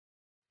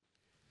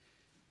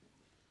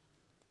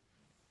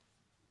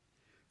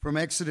From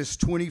Exodus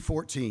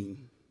 20:14,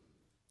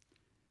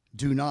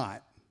 do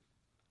not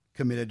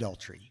commit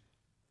adultery.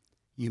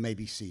 You may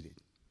be seated.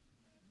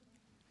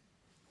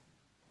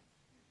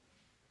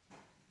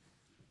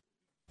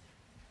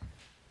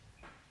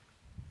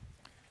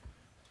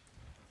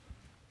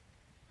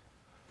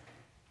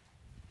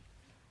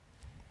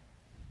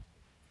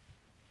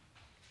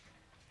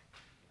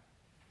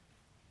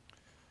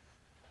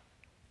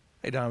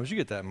 Hey, Don, would you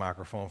get that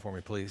microphone for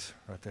me, please?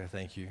 Right there,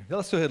 thank you. Now,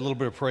 let's do a little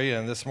bit of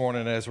praying this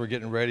morning as we're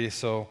getting ready.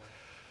 So,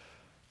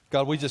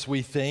 God, we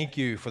thank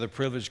you for the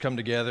privilege to come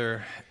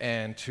together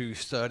and to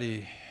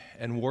study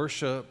and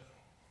worship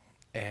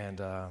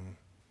and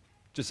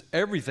just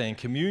everything,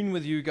 commune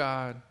with you,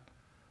 God.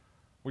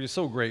 We're just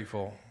so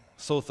grateful,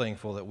 so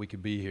thankful that we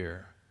could be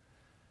here.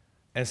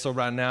 And so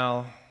right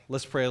now,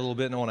 let's pray a little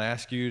bit, and I want to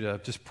ask you to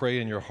just pray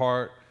in your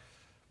heart.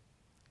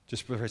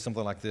 Just pray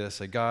something like this.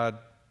 Say, God,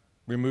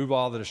 remove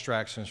all the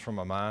distractions from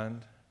my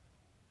mind.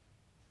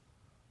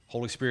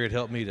 Holy Spirit,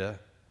 help me to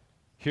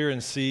hear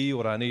and see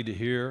what I need to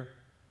hear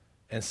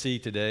and see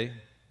today.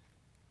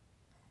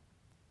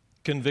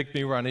 Convict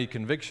me where I need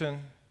conviction.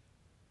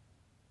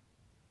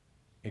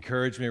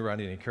 Encourage me where I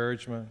need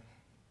encouragement.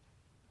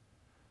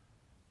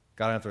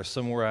 God, if there's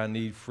somewhere I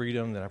need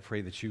freedom, then I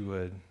pray that you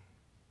would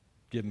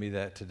give me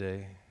that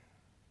today.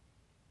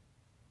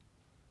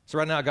 So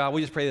right now, God,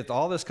 we just pray that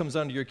all this comes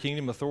under your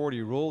kingdom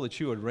authority rule, that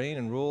you would reign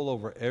and rule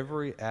over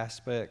every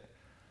aspect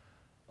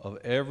of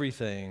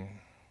everything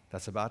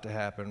that's about to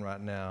happen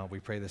right now. We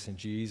pray this in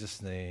Jesus'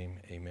 name,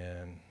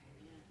 amen.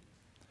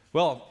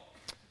 Well,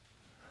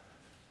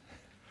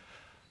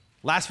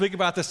 last week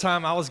about this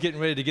time, I was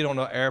getting ready to get on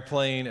an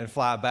airplane and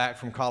fly back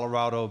from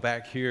Colorado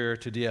back here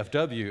to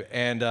DFW.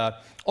 And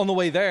on the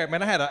way there,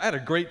 man, I had a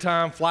great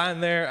time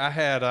flying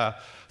there.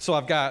 So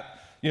I've got,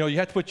 you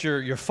have to put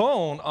your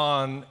phone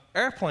on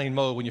airplane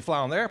mode when you fly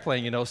on the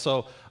airplane,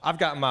 So I've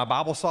got my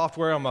Bible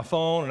software on my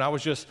phone, and I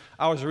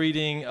was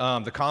reading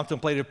the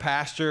Contemplative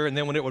Pastor, and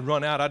then when it would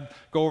run out, I'd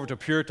go over to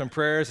Puritan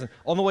Prayers. And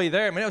on the way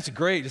there, man, it was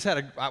great.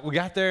 We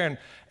got there,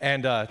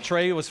 and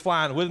Trey was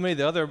flying with me.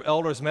 The other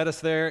elders met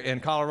us there in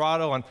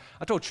Colorado, and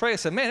I told Trey, I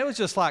said, man, it was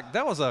just like,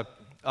 that was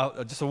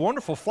just a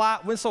wonderful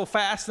flight, went so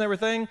fast and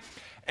everything.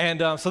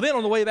 And so then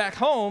on the way back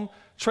home,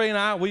 Trey and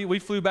I, we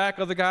flew back.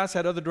 Other guys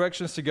had other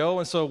directions to go,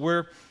 and so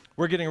we're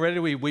getting ready.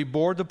 We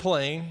board the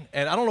plane,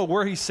 and I don't know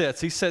where he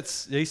sits. He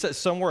sits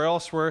somewhere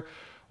else where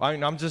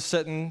I'm just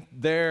sitting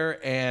there,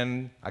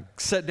 and I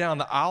sat down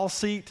the aisle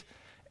seat,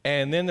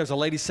 and then there's a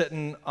lady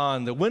sitting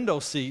on the window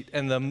seat,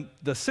 and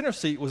the center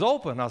seat was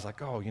open. I was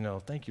like, oh,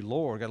 thank you,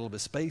 Lord, got a little bit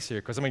of space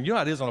here. Because, you know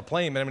how it is on a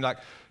plane, man.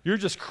 You're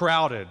just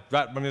crowded,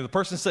 right? The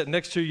person sitting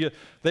next to you,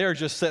 they are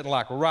just sitting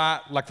like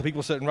the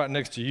people sitting right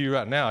next to you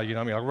right now,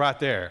 like right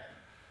there.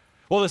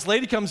 Well, this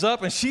lady comes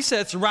up, and she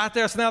sits right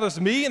there. So now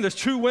there's me, and there's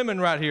two women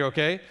right here,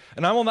 okay?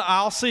 And I'm on the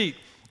aisle seat.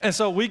 And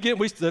so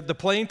the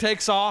plane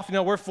takes off.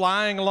 We're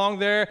flying along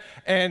there,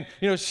 and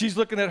she's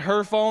looking at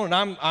her phone,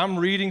 and I'm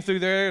reading through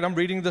there, and I'm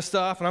reading the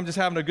stuff, and I'm just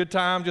having a good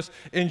time, just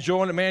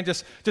enjoying it, man.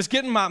 Just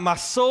getting my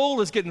soul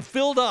is getting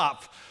filled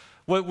up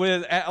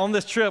with on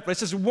this trip. It's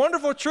this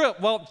wonderful trip.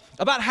 Well,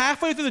 about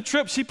halfway through the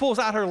trip, she pulls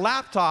out her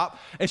laptop,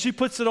 and she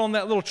puts it on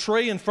that little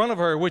tray in front of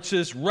her, which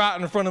is right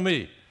in front of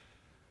me.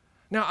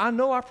 Now, I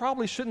know I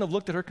probably shouldn't have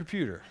looked at her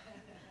computer.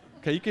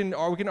 Okay, we can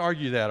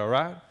argue that, all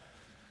right?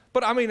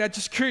 But,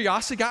 just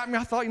curiosity got me.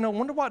 I thought,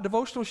 wonder what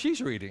devotional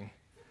she's reading.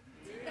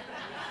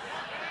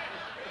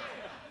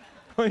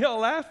 Well, y'all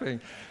laughing.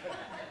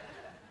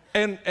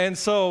 And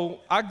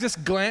so I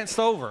just glanced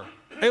over.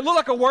 It looked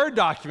like a Word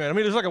document.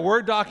 There's like a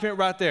Word document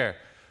right there.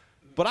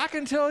 But I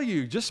can tell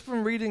you, just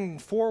from reading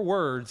 4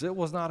 words, it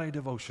was not a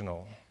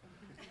devotional.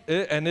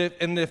 And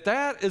if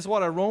that is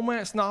what a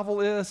romance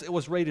novel is, it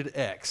was rated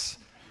X.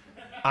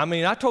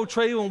 I told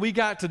Trey when we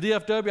got to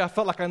DFW, I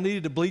felt like I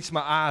needed to bleach my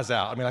eyes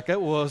out.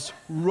 It was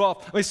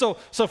rough. So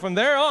from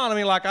there on,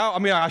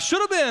 I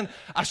should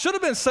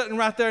have been sitting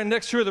right there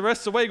next to her the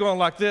rest of the way going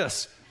like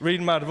this,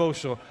 reading my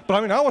devotional.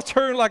 But I was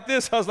turned like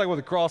this. I was like with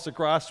the cross of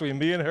Christ between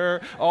me and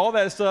her, all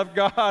that stuff.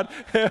 God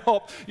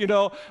help,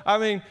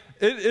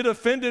 it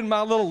offended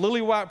my little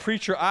lily white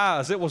preacher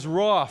eyes. It was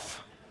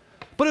rough.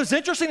 But it was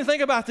interesting to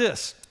think about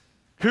this.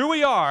 Here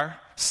we are,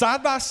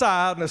 side by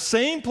side, in the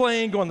same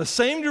plane, going the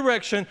same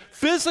direction,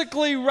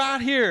 physically right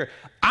here.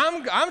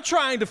 I'm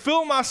trying to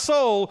fill my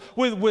soul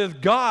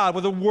with God,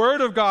 with the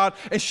Word of God,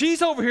 and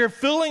she's over here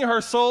filling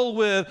her soul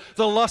with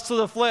the lust of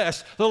the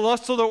flesh, the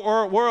lust of the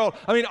world.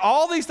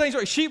 All these things.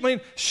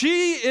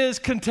 She is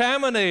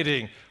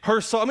contaminating her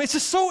soul. It's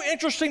just so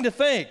interesting to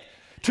think.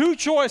 2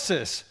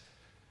 choices,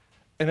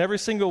 and every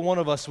single one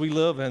of us, we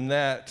live in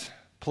that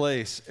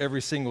place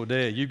every single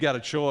day. You've got a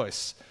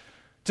choice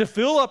to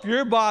fill up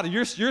your body,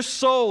 your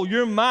soul,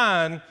 your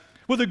mind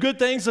with the good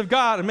things of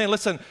God. And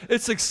listen,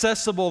 it's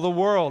accessible, the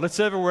world. It's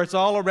everywhere. It's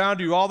all around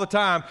you all the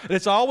time. And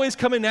it's always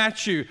coming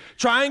at you,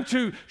 trying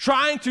to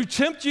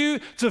tempt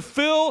you to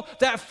fill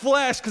that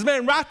flesh. Because,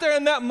 right there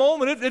in that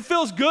moment, it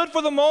feels good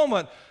for the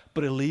moment,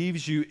 but it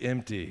leaves you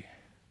empty,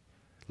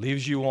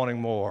 leaves you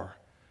wanting more.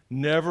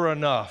 Never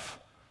enough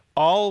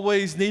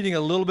always needing a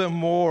little bit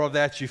more of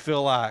that, you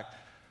feel like.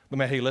 But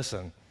man, hey,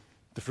 listen,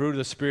 the fruit of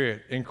the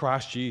Spirit in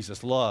Christ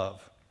Jesus,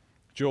 love,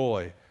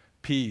 joy,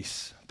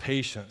 peace,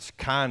 patience,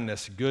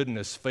 kindness,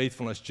 goodness,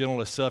 faithfulness,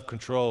 gentleness,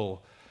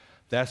 self-control,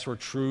 that's where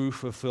true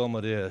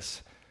fulfillment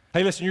is.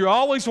 Hey, listen, you're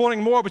always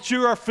wanting more, but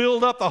you are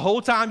filled up the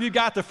whole time. You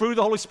got the fruit of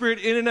the Holy Spirit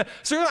in and out.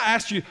 So I'm going to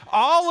ask you,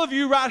 all of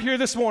you right here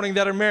this morning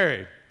that are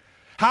married,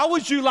 how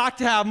would you like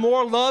to have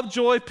more love,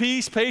 joy,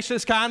 peace,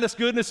 patience, kindness,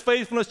 goodness,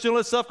 faithfulness,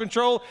 gentleness,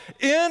 self-control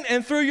in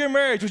and through your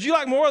marriage? Would you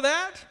like more of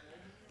that?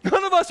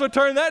 None of us would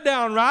turn that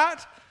down, right?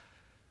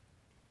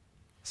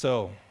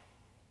 So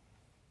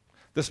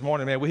this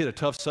morning, man, we hit a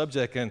tough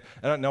subject, and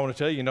I want to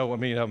tell you,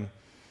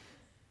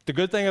 the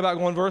good thing about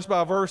going verse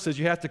by verse is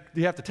you have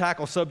to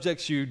tackle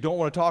subjects you don't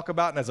want to talk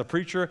about, and as a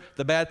preacher,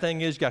 the bad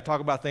thing is you got to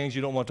talk about things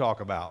you don't want to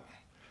talk about.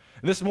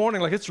 And this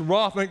morning, it's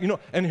rough,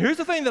 and here's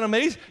the thing that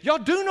amazes, y'all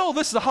do know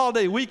this is a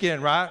holiday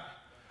weekend, right?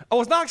 I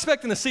was not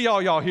expecting to see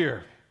all y'all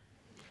here.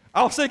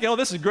 I was thinking,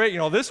 this is great,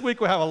 this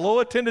week we'll have a low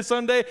attended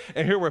Sunday,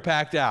 and here we're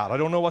packed out. I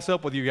don't know what's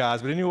up with you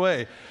guys, but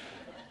anyway.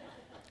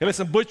 And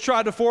listen, Butch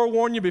tried to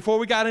forewarn you before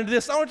we got into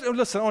this. I want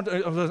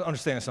to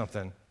understand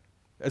something.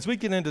 As we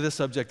get into this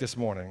subject this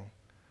morning,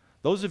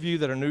 those of you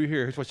that are new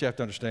here, here's what you have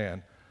to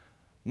understand.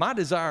 My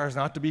desire is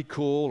not to be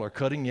cool or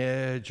cutting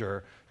edge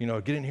or,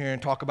 get in here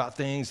and talk about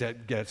things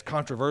that's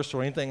controversial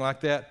or anything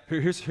like that.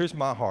 Here's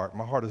my heart.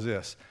 My heart is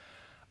this.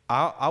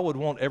 I would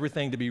want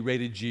everything to be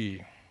rated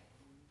G,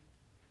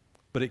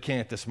 but it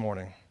can't this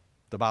morning.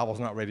 The Bible's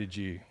not rated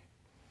G.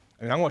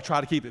 And I'm going to try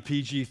to keep it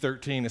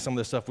PG-13 and some of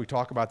the stuff we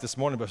talk about this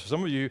morning, but for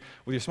some of you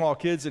with your small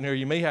kids in here,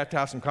 you may have to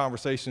have some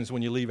conversations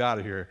when you leave out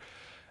of here.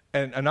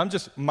 And I'm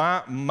just,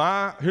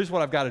 here's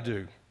what I've got to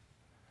do.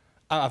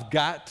 I've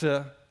got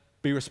to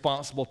be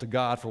responsible to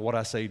God for what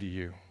I say to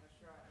you.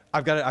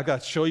 I've got to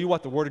show you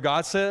what the Word of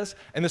God says.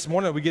 And this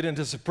morning, we get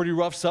into some pretty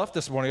rough stuff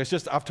this morning. It's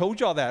just, I've told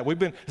y'all that.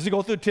 As we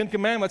go through the 10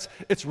 Commandments,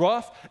 it's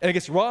rough, and it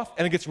gets rough,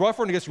 and it gets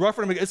rougher, and it gets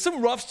rougher. And it's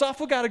some rough stuff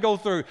we got to go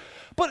through.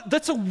 But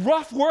that's a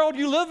rough world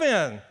you live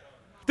in.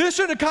 This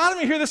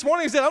economy here this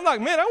morning said, I'm like,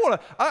 man,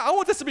 I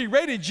want this to be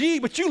rated G,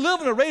 but you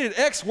live in a rated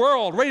X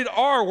world, rated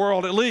R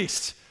world at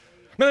least.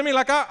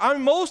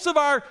 Most of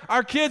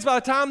our kids, by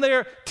the time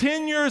they're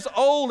 10 years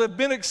old, have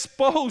been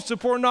exposed to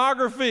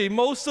pornography,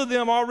 most of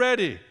them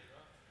already.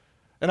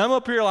 And I'm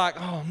up here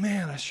like, oh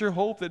man, I sure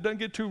hope it doesn't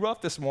get too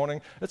rough this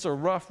morning. It's a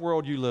rough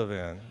world you live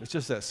in. It's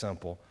just that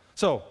simple.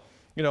 So,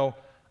 I want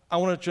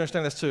you to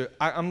understand this too.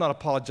 I'm not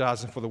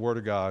apologizing for the Word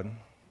of God.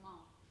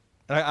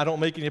 And I don't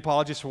make any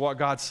apologies for what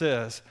God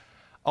says.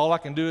 All I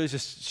can do is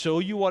just show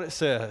you what it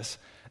says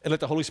and let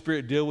the Holy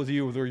Spirit deal with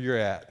you with where you're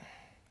at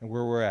and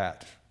where we're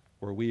at.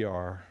 Where we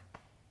are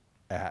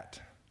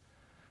at.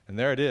 And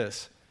there it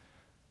is.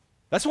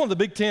 That's one of the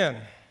big 10.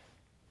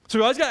 So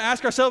we always got to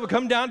ask ourselves, we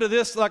come down to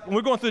this, like when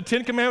we're going through the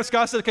 10 Commandments,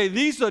 God said, okay,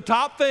 these are the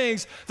top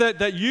things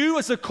that you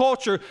as a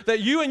culture,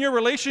 that you and your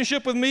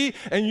relationship with me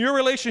and your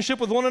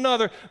relationship with one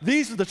another,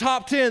 these are the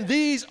top 10.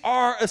 These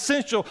are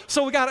essential.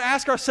 So we got to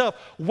ask ourselves,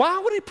 why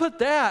would he put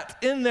that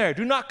in there?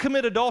 Do not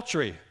commit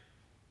adultery.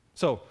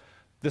 So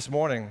this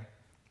morning,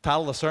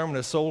 title of the sermon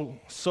is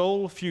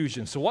soul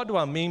fusion. So what do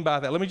I mean by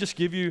that? Let me just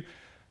give you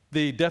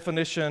the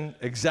definition,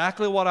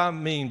 exactly what I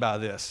mean by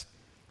this.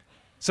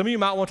 Some of you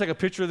might want to take a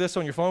picture of this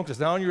on your phone because it's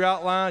now on your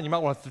outline. You might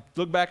want to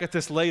look back at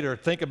this later.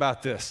 Think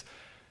about this.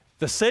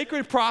 The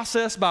sacred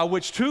process by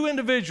which two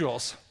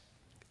individuals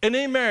in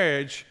a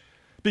marriage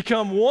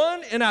become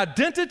one in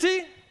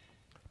identity,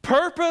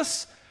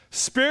 purpose,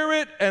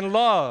 spirit, and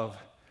love,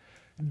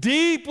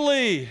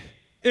 deeply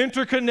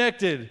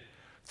interconnected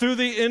through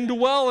the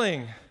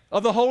indwelling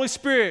of the Holy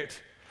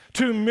Spirit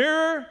to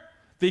mirror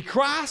the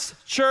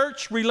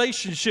Christ-church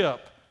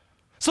relationship.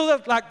 So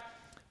that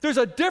there's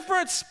a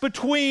difference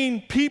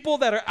between people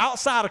that are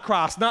outside of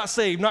Christ, not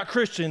saved, not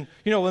Christian,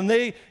 when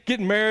they get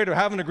married or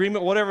have an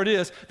agreement, whatever it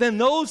is, than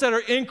those that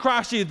are in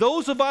Christ Jesus.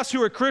 Those of us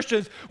who are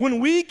Christians,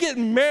 when we get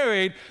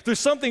married, there's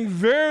something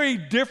very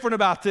different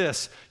about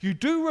this. You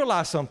do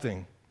realize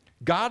something.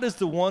 God is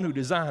the one who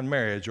designed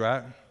marriage,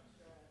 right?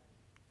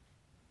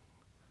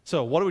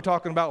 So what are we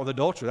talking about with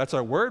adultery? That's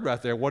our word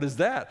right there. What is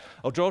that?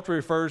 Adultery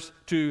refers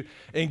to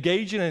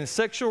engaging in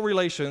sexual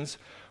relations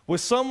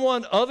with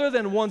someone other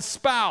than one's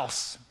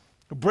spouse,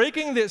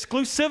 breaking the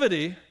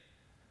exclusivity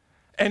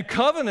and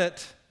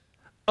covenant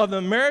of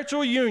the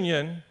marital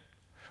union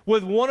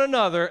with one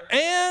another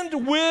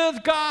and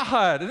with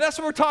God. And that's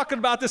what we're talking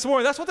about this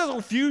morning. That's what this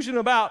whole fusion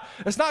about.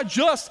 It's not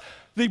just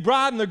the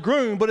bride and the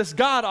groom, but it's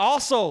God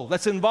also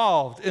that's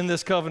involved in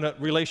this covenant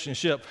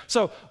relationship.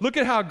 So look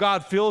at how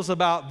God feels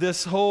about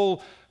this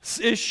whole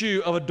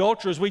issue of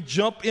adultery as we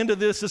jump into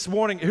this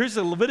morning. Here's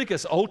the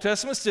Leviticus, Old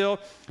Testament still,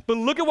 but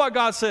look at what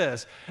God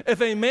says.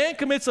 If a man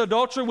commits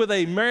adultery with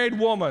a married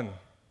woman,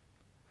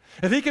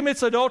 if he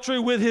commits adultery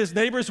with his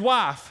neighbor's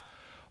wife,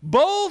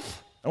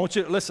 both, I want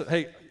you to listen,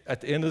 hey,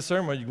 at the end of the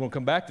sermon, you're going to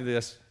come back to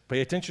this.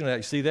 Pay attention to that.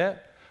 You see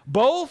that?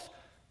 Both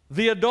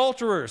the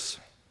adulterers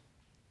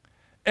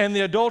and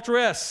the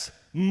adulteress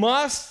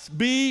must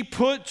be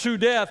put to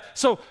death.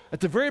 So at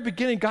the very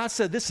beginning, God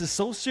said this is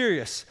so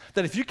serious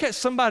that if you catch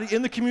somebody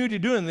in the community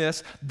doing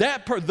this,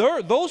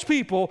 those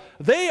people,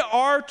 they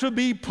are to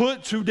be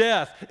put to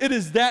death. It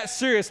is that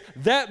serious,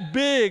 that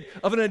big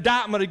of an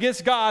indictment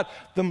against God.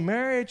 The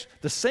marriage,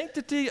 the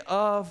sanctity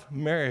of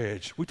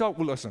marriage.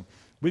 Listen,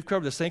 we've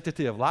covered the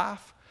sanctity of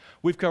life.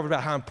 We've covered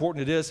about how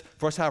important it is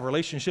for us to have a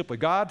relationship with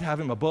God, to have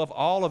him above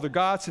all other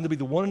gods, and to be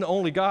the one and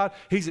only God.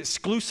 He's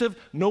exclusive,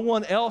 no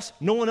one else,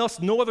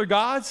 no other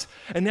gods.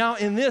 And now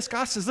in this,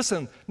 God says,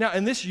 listen, now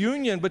in this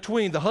union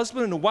between the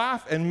husband and the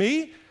wife and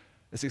me,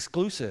 it's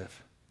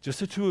exclusive,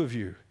 just the two of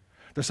you.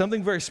 There's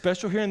something very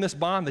special here in this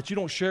bond that you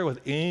don't share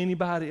with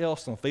anybody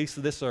else on the face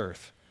of this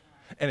earth.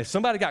 And if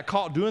somebody got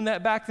caught doing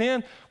that back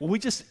then, well, we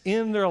just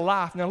end their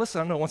life. Now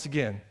listen, I know once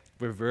again,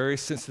 we're very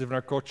sensitive in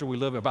our culture. We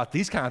live about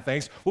these kind of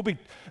things.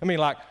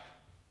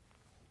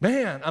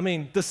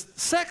 The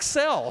sex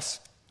sells.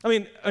 How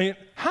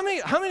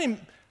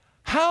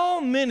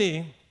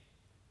many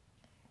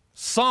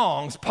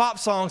songs, pop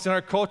songs in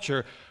our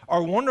culture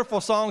are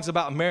wonderful songs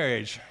about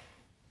marriage?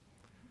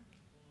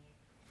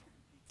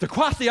 They're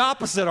quite the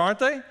opposite, aren't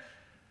they?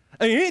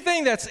 I mean,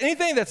 anything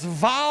that's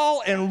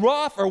vile and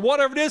rough or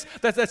whatever it is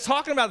that's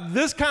talking about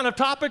this kind of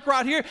topic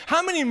right here,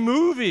 how many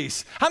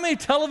movies, how many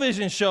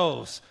television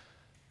shows,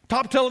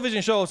 top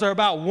television shows are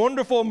about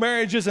wonderful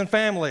marriages and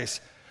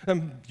families?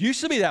 Used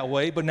to be that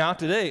way, but now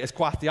today it's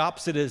quite the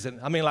opposite, isn't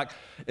it?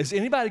 Is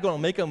anybody going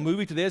to make a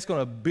movie today that's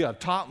going to be a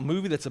top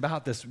movie that's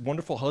about this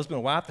wonderful husband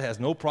and wife that has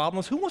no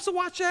problems? Who wants to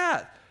watch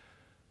that?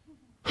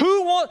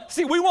 We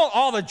want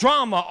all the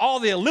drama,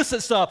 all the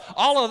illicit stuff,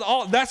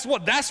 that's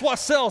what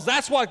sells,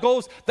 that's what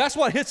goes, that's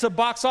what hits the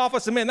box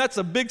office, and man, that's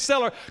a big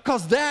seller.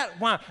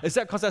 Why? Is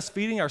that because that's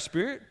feeding our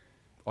spirit?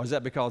 Or is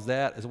that because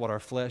that is what our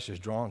flesh is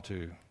drawn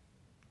to?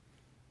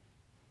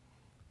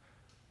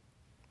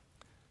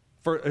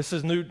 This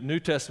is New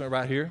Testament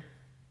right here.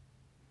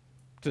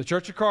 To the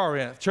church of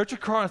Corinth. Church of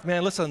Corinth,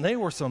 man, listen, they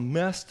were some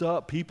messed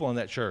up people in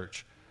that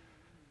church.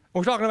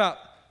 We're talking about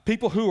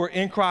people who were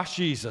in Christ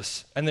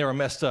Jesus, and they were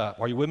messed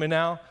up. Are you with me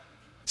now?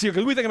 See,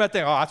 because we think about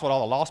that, that's what all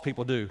the lost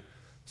people do.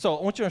 So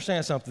I want you to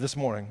understand something this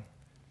morning.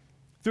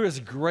 There is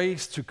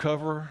grace to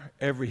cover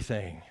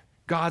everything.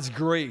 God's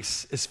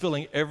grace is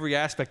filling every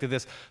aspect of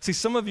this. See,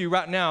 some of you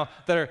right now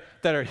that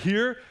are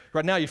here,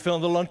 right now you're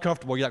feeling a little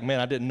uncomfortable. You're like, man,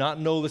 I did not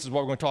know this is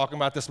what we're going to talk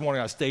about this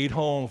morning. I stayed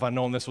home if I'd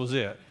known this was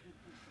it.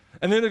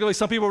 And then there are going to be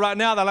some people right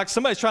now that are like,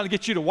 somebody's trying to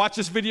get you to watch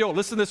this video,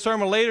 listen to this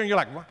sermon later, and you're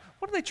like, what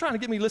are they trying to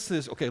get me to listen to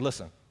this? Okay,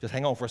 listen, just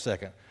hang on for a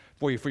second.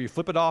 Before you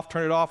flip it off,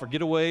 turn it off, or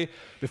get away,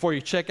 before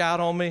you check out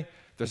on me,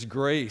 there's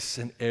grace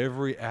in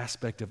every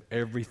aspect of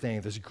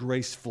everything. There's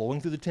grace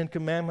flowing through the Ten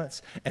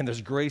Commandments, and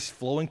there's grace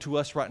flowing to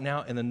us right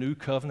now in the new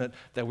covenant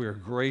that we are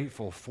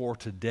grateful for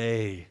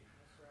today.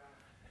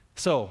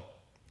 So,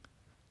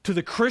 to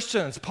the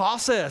Christians, Paul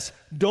says,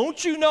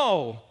 don't you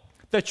know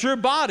that your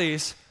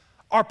bodies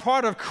are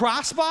part of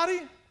Christ's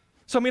body?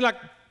 So, do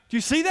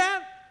you see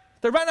that?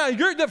 That right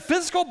now, the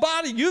physical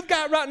body you've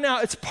got right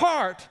now, it's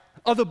part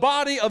of the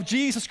body of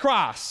Jesus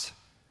Christ.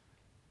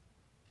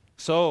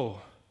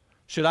 So,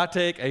 should I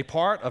take a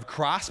part of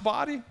Christ's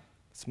body?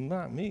 It's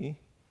not me.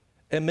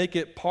 And make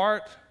it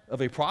part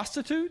of a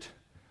prostitute?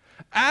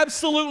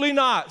 Absolutely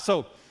not.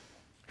 So,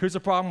 here's the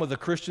problem with the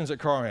Christians at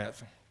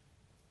Corinth.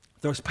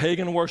 There's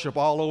pagan worship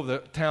all over the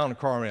town of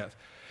Corinth.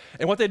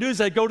 And what they do is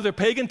they go to their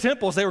pagan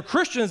temples. They were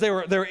Christians. They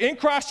were in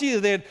Christ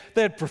Jesus. They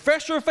had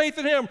professed their faith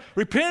in him,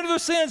 repented of their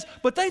sins,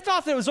 but they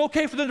thought that it was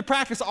okay for them to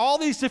practice all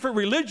these different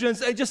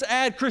religions and just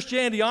add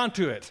Christianity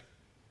onto it.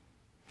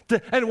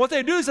 And what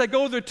they do is they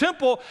go to their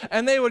temple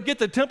and they would get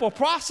the temple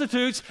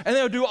prostitutes and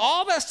they would do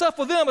all that stuff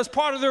with them as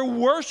part of their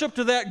worship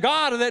to that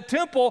God of that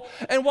temple.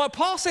 And what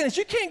Paul's saying is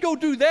you can't go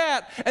do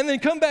that and then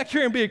come back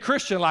here and be a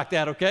Christian like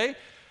that, okay?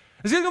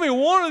 It's going to be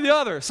one or the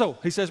other. So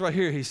he says right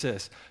here,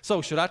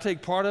 so should I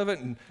take part of it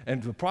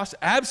and the prostitute?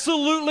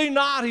 Absolutely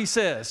not, he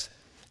says.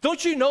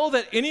 Don't you know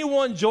that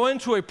anyone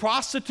joined to a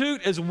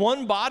prostitute is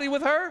one body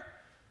with her?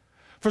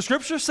 For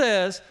Scripture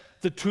says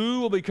the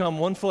two will become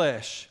one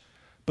flesh.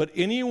 But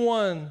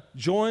anyone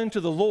joined to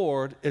the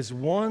Lord is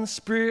one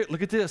spirit.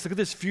 Look at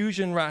this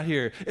fusion right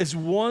here. Is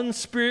one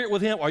spirit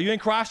with him. Are you in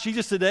Christ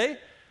Jesus today?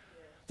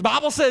 The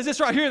Bible says this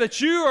right here,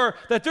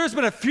 that there's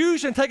been a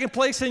fusion taking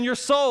place in your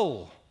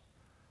soul.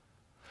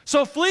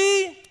 So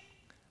flee,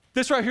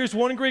 this right here is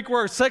one Greek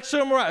word,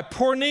 sexual immorality,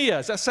 porneia.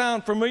 Does that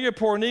sound familiar?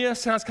 Porneia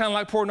sounds kind of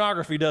like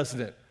pornography, doesn't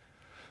it?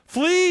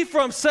 Flee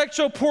from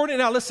sexual porneia.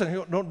 Now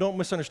listen, don't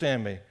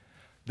misunderstand me.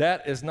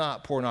 That is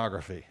not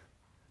pornography.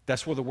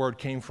 That's where the word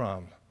came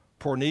from.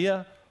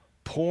 Porneia,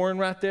 porn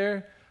right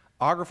there.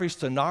 Ography,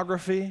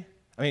 stenography.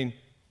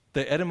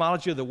 The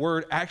etymology of the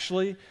word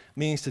actually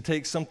means to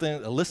take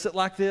something illicit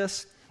like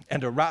this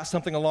and to write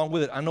something along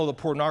with it. I know the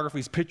pornography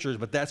is pictures,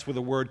 but that's where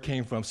the word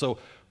came from. So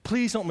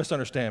please don't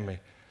misunderstand me.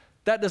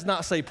 That does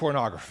not say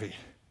pornography.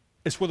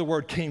 It's where the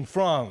word came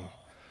from.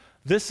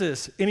 This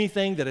is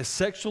anything that is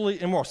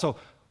sexually immoral. So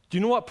do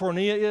you know what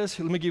porneia is?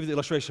 Let me give you the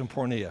illustration of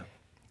porneia.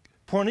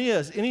 Porneia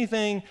is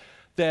anything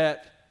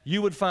that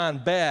you would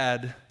find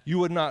bad you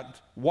would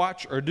not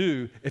watch or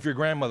do if your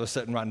grandmother's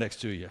sitting right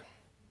next to you.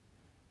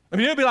 I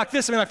mean, it'd be like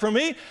this. I mean, like for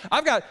me,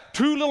 I've got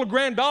 2 little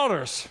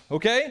granddaughters,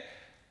 okay?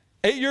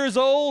 8 years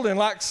old and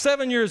like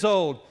 7 years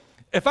old.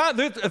 If I'm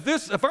going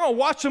to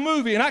watch a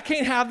movie and I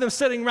can't have them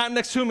sitting right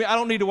next to me, I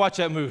don't need to watch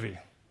that movie.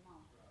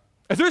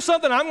 If there's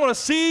something I'm going to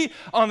see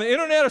on the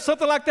internet or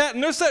something like that,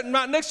 and they're sitting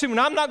right next to me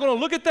and I'm not going to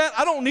look at that,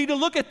 I don't need to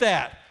look at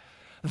that.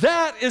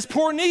 That is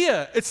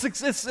porneia.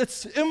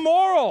 It's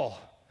immoral.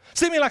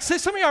 See, I mean, like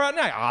some of y'all right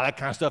now, that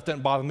kind of stuff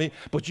doesn't bother me,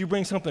 but you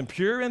bring something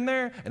pure in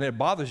there and it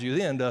bothers you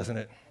then, doesn't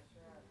it?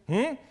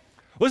 Well,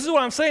 this is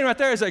what I'm saying right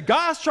there, is that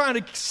God's trying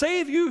to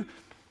save you.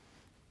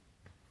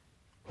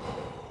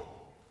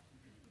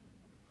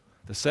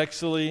 The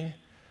sexually,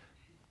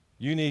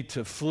 you need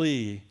to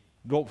flee.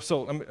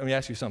 So let me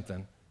ask you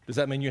something. Does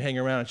that mean you hang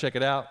around and check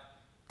it out?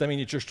 Does that mean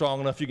that you're strong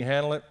enough you can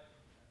handle it?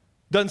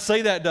 Doesn't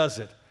say that, does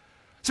it?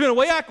 So the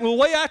way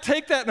I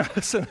take that,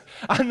 listen,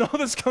 I know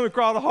this is coming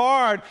across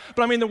hard,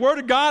 but I mean the Word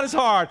of God is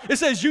hard. It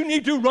says you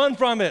need to run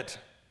from it.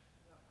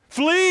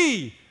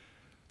 Flee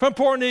from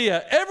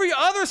porneia. Every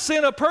other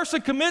sin a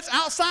person commits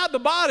outside the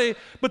body,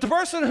 but the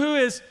person who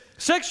is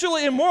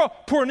sexually immoral,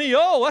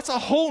 porneo, that's a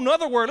whole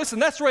nother word. Listen,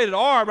 that's rated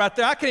R right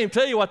there. I can't even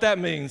tell you what that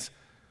means.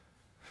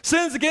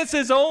 Sins against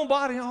his own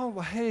body. Oh,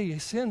 well, hey,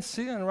 sin,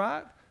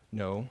 right?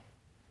 No.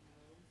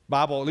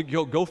 Bible,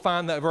 go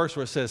find that verse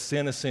where it says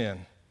sin is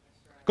sin.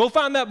 Go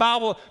find that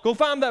Bible, go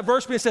find that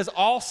verse where it says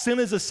all sin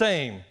is the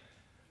same.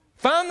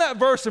 Find that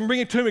verse and bring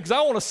it to me because I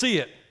want to see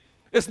it.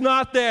 It's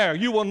not there.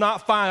 You will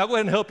not find. I'll go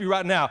ahead and help you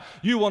right now.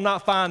 You will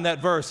not find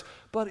that verse.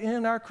 But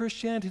in our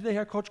Christianity today,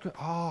 our culture,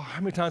 how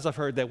many times I've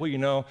heard that?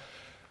 Well,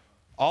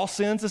 all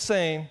sin's the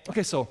same.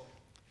 Okay, so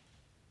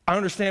I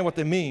understand what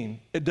they mean.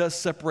 It does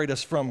separate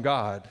us from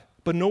God.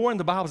 But nowhere in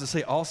the Bible does it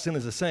say all sin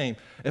is the same.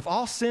 If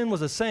all sin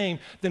was the same,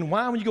 then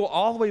why, when you go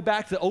all the way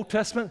back to the Old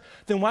Testament,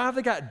 then why have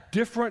they got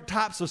different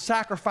types of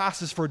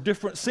sacrifices for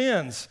different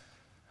sins?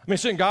 I mean,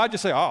 shouldn't God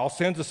just say, all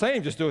sin's the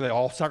same, just do they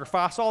all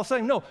sacrifice all the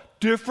same? No,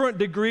 different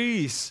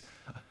degrees.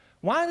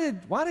 Why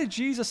did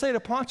Jesus say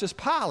to Pontius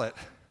Pilate,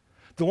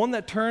 the one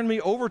that turned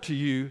me over to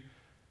you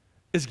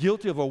is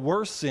guilty of a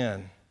worse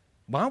sin?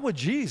 Why would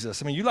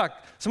Jesus? I mean,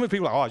 some of the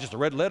people are like, just the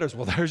red letters.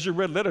 Well, there's your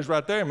red letters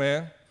right there,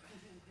 man.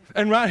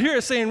 And right here,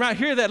 it's saying right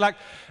here that like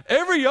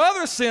every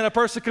other sin a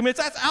person commits,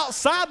 that's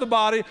outside the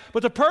body,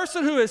 but the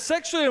person who is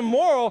sexually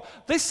immoral,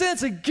 they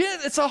sense again,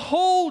 it's a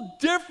whole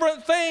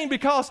different thing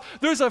because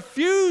there's a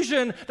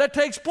fusion that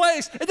takes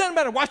place. It doesn't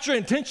matter what your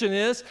intention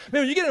is. I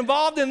mean, when you get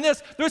involved in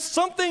this, there's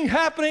something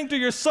happening to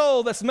your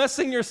soul that's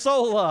messing your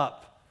soul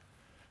up.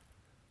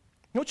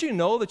 Don't you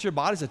know that your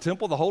body's a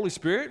temple of the Holy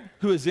Spirit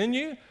who is in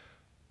you?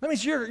 That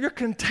means you're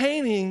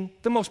containing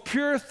the most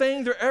pure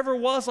thing there ever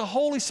was, the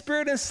Holy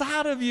Spirit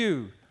inside of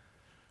you.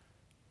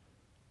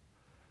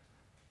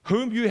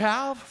 Whom you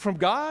have from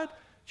God,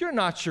 you're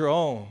not your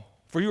own,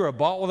 for you are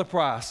bought with a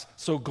price.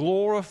 So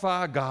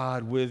glorify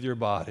God with your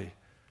body.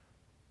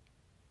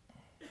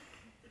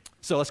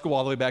 So let's go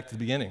all the way back to the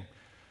beginning.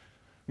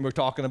 When we're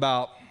talking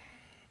about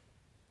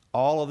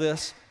all of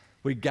this,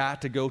 we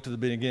got to go to the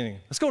beginning.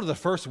 Let's go to the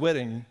first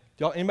wedding.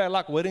 Y'all, anybody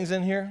like weddings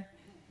in here?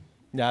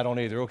 Yeah, I don't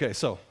either. Okay,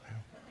 so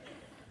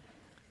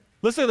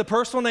let's say the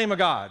personal name of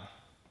God.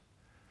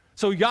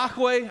 So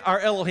Yahweh, our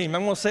Elohim,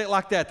 I'm going to say it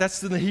like that.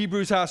 That's in the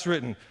Hebrews how it's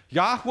written.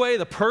 Yahweh,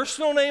 the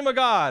personal name of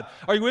God.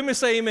 Are you with me?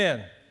 Say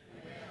amen.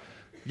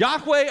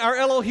 Yahweh, our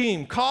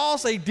Elohim,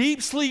 caused a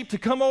deep sleep to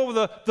come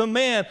over the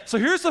man. So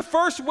here's the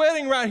first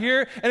wedding right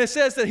here, and it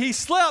says that he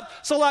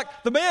slept. So like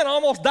the man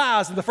almost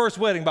dies in the first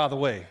wedding, by the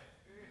way.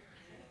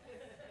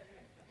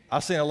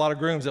 I've seen a lot of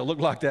grooms that look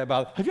like that.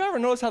 Have you ever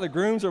noticed how the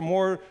grooms are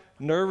more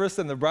nervous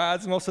than the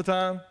brides most of the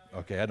time?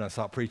 Okay, I done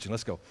stopped preaching.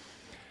 Let's go.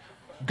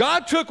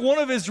 God took one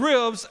of his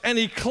ribs and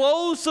he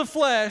closed the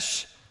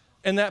flesh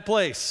in that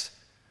place.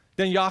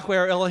 Then Yahweh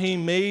our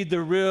Elohim made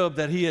the rib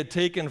that he had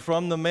taken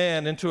from the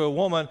man into a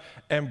woman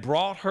and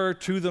brought her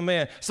to the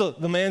man. So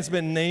the man's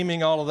been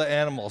naming all of the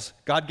animals.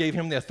 God gave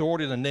him the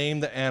authority to name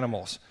the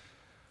animals.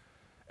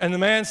 And the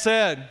man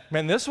said,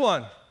 man, this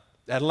one,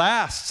 at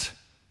last.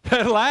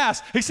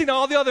 He's seen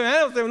all the other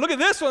animals. Look at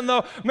this one,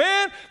 though.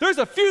 Man, there's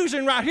a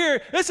fusion right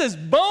here. This is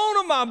bone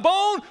of my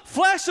bone,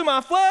 flesh of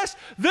my flesh.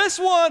 This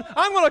one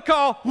I'm going to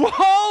call,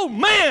 whoa,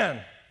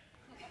 man.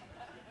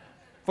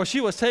 For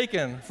she was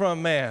taken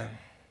from man.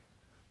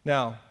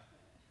 Now,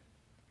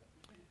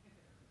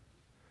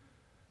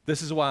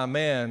 this is why a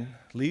man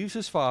leaves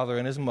his father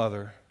and his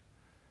mother,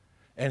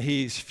 and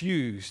he's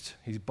fused,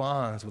 he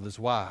bonds with his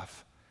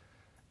wife,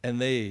 and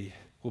they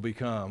will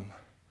become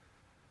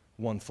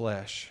one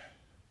flesh.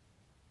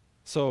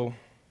 So,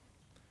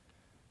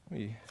 let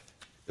me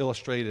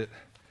illustrate it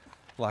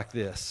like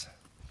this.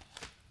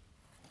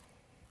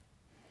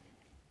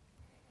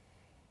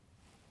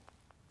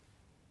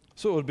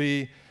 So it would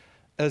be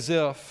as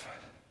if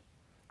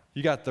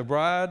you got the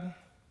bride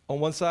on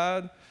one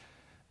side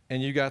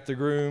and you got the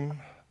groom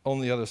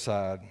on the other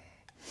side.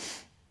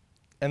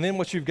 And then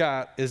what you've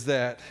got is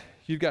that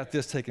you've got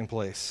this taking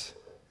place.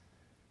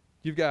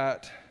 You've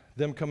got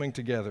them coming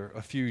together,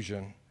 a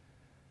fusion.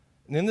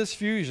 And in this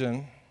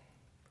fusion,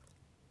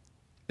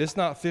 it's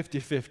not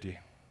 50-50.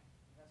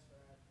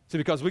 See,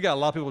 because we got a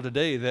lot of people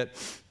today that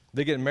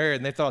they get married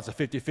and they thought it's a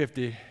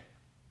 50-50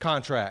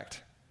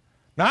 contract.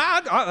 Now,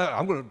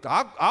 I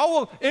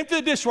will empty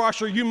the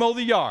dishwasher, you mow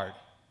the yard.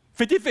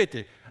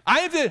 50-50.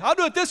 I'll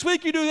do it this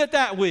week, you do it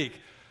that week.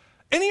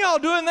 Any of y'all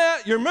doing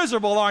that, you're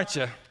miserable, aren't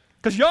you?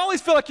 Because you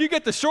always feel like you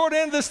get the short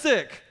end of the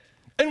stick.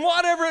 And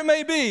whatever it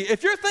may be,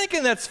 if you're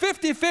thinking that's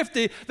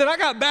 50-50, then I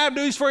got bad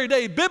news for you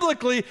today.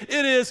 Biblically,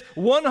 it is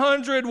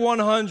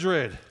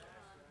 100-100.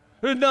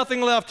 There's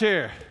nothing left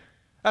here.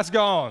 That's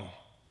gone.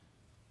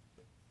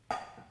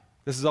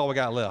 This is all we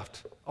got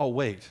left. Oh,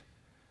 wait.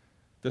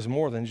 There's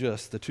more than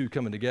just the two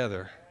coming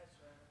together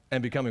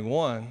and becoming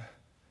one,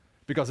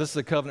 because this is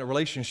a covenant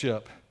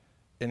relationship.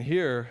 And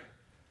here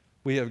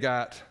we have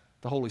got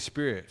the Holy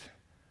Spirit.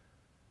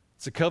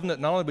 It's a covenant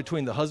not only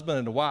between the husband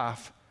and the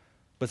wife,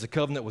 but it's a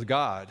covenant with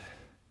God.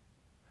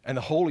 And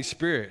the Holy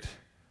Spirit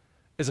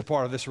is a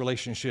part of this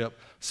relationship.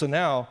 So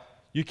now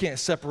you can't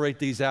separate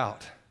these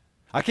out.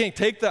 I can't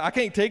take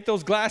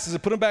those glasses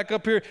and put them back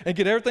up here and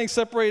get everything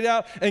separated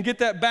out and get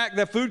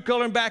that food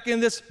coloring back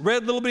in this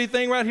red little bitty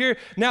thing right here.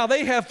 Now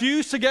they have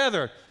fused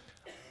together.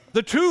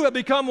 The two have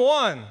become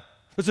one.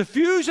 There's a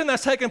fusion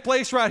that's taking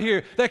place right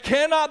here that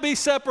cannot be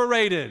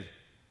separated.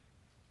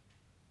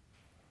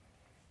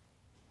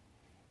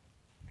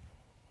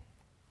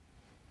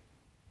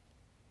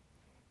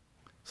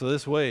 So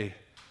this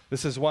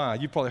is why,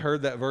 you've probably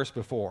heard that verse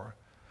before.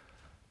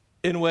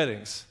 In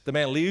weddings, the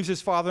man leaves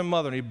his father and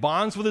mother and he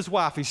bonds with his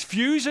wife. He's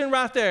fusing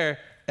right there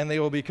and they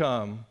will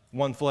become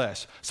one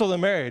flesh. So they're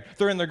married,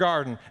 they're in their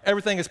garden,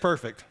 everything is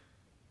perfect.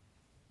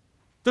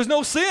 There's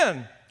no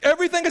sin,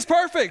 everything is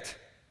perfect.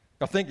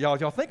 Y'all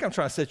think I'm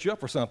trying to set you up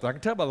for something. I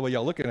can tell by the way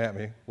y'all looking at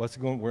me what's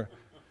going where.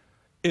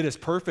 It is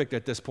perfect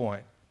at this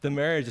point. The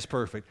marriage is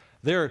perfect.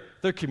 They're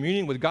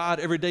communing with God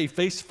every day,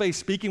 face to face,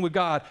 speaking with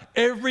God.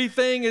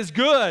 Everything is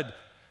good.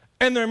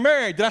 And they're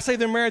married. Did I say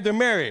they're married? They're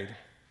married.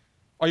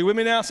 Are you with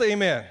me now? Say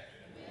amen. Amen.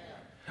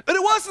 But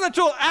it wasn't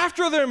until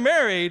after they're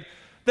married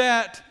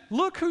that,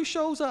 look who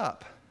shows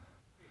up.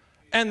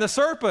 And the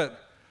serpent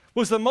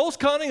was the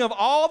most cunning of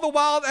all the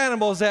wild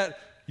animals that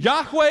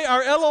Yahweh,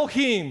 our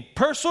Elohim,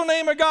 personal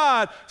name of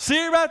God,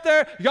 see it right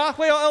there,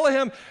 Yahweh, our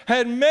Elohim,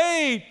 had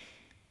made.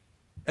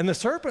 And the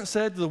serpent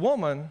said to the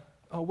woman,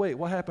 oh, wait,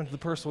 what happened to the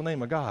personal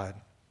name of God?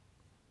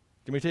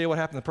 Can we tell you what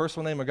happened to the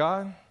personal name of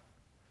God?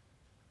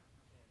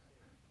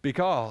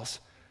 Because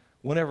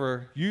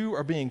whenever you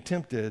are being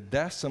tempted,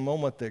 that's the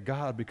moment that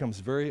God becomes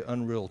very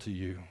unreal to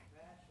you.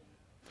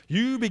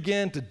 You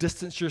begin to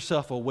distance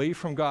yourself away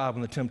from God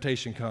when the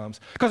temptation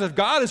comes. Because if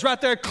God is right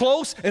there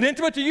close and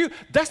intimate to you,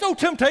 that's no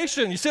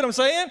temptation. You see what I'm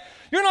saying?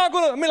 You're not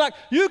going to,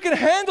 you can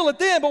handle it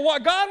then, but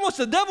what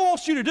the devil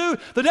wants you to do,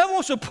 the devil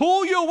wants to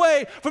pull you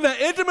away from that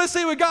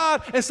intimacy with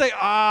God and say,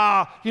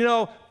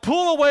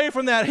 pull away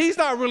from that. He's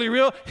not really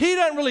real. He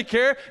doesn't really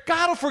care.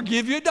 God will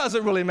forgive you. It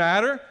doesn't really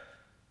matter.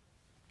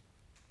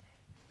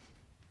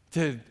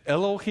 Did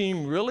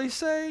Elohim really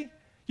say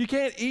you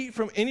can't eat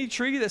from any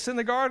tree that's in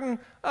the garden?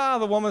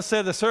 The woman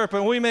said to the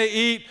serpent, we may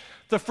eat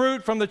the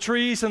fruit from the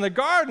trees in the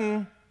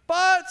garden,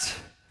 but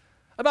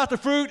about the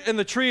fruit and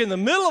the tree in the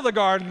middle of the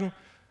garden,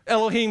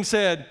 Elohim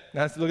said,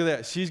 now look at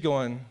that, she's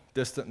going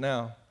distant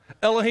now.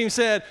 Elohim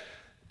said,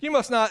 you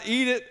must not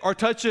eat it or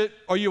touch it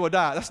or you will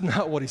die. That's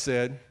not what he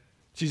said.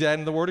 She's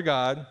adding the word of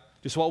God.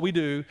 Just what we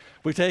do.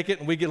 We take it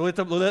and we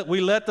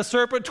let the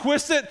serpent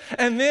twist it,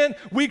 and then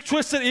we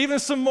twist it even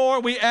some more.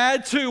 We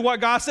add to what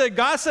God said.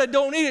 God said,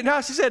 don't eat it. Now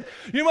she said,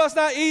 you must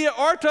not eat it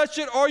or touch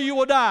it or you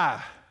will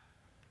die.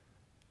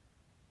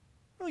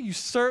 No, you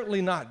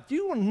certainly not.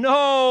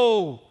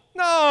 No,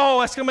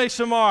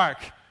 exclamation mark.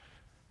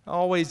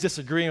 Always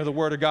disagreeing with the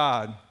word of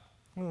God.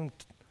 I'll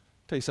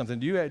tell you something.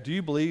 Do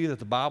you believe that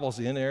the Bible is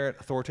the inerrant,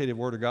 authoritative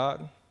word of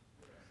God?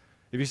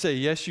 If you say,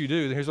 yes, you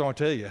do, then here's what I want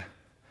to tell you.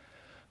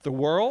 The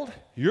world,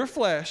 your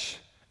flesh,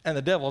 and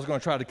the devil is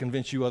going to try to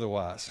convince you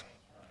otherwise.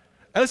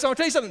 And listen, I'll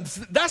tell you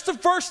something. That's the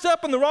first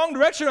step in the wrong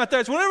direction right there.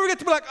 It's whenever we get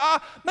to be like,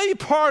 maybe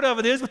part of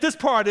it is, but this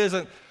part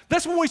isn't.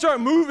 That's when we start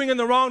moving in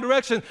the wrong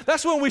direction.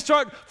 That's when we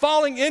start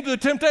falling into the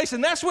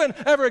temptation. That's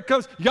whenever it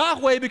comes,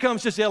 Yahweh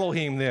becomes just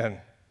Elohim then.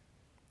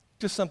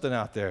 Just something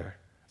out there.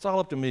 It's all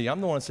up to me.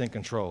 I'm the one that's in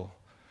control.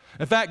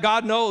 In fact,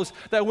 God knows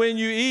that when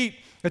you eat,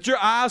 that your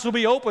eyes will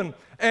be open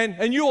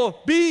and you'll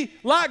be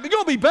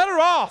better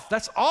off.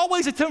 That's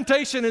always a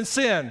temptation in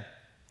sin.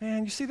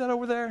 Man, you see that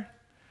over there?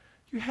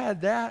 You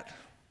had that,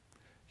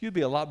 you'd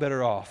be a lot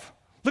better off.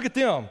 Look at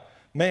them.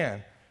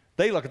 Man,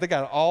 they got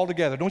it all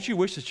together. Don't you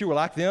wish that you were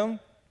like them?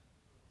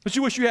 Don't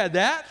you wish you had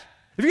that?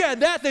 If you had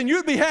that, then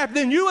you'd be happy.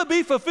 Then you would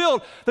be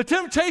fulfilled. The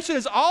temptation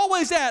is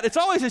always that. It's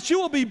always that you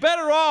will be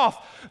better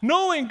off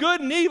knowing good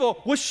and evil.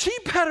 Was she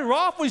better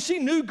off when she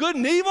knew good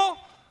and evil?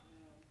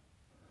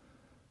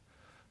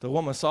 The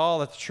woman saw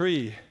that the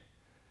tree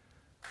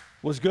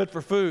was good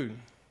for food.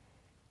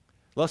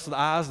 Lust of the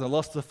eyes and the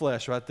lust of the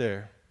flesh right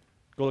there.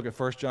 Go look at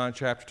 1 John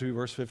chapter 2,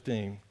 verse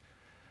 15.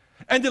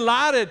 And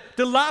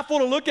delightful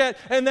to look at,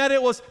 and that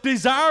it was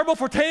desirable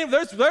for taming.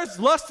 There's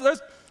lust,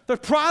 the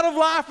pride of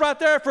life right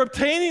there for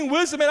obtaining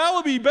wisdom, and I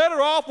would be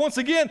better off once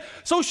again.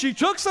 So she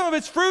took some of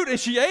its fruit and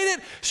she ate it.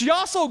 She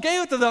also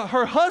gave it to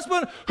her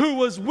husband who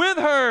was with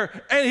her,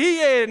 and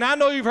he ate it. And I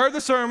know you've heard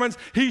the sermons.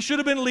 He should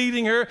have been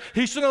leading her.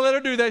 He shouldn't have let her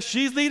do that.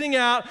 She's leading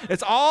out.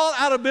 It's all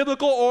out of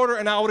biblical order,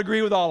 and I would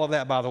agree with all of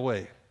that, by the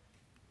way.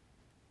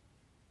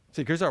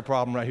 See, here's our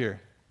problem right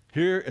here.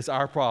 Here is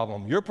our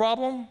problem. Your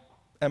problem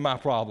and my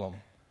problem.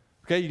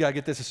 Okay, you got to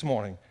get this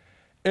morning.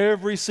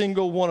 Every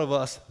single one of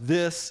us,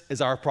 this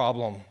is our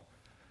problem.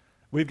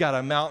 We've got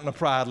a mountain of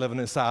pride living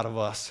inside of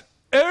us.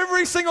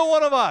 Every single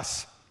one of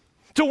us.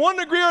 To one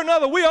degree or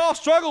another, we all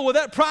struggle with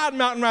that pride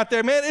mountain right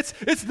there, man.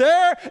 It's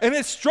there, and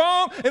it's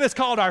strong, and it's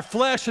called our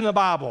flesh in the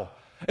Bible.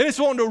 And it's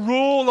wanting to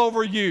rule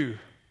over you.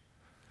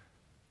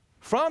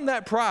 From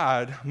that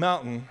pride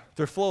mountain,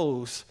 there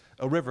flows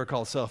a river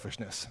called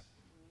selfishness.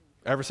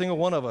 Every single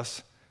one of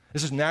us.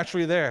 It's just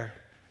naturally there.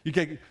 You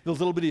take those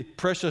little bitty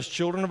precious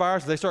children of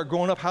ours, they start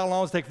growing up, how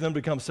long does it take for them to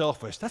become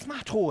selfish? That's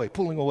my toy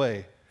pulling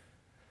away.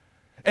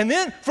 And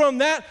then from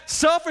that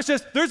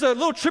selfishness, there's a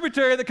little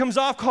tributary that comes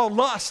off called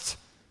lust.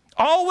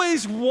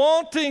 Always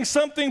wanting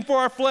something for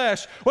our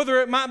flesh,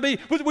 whether it might be,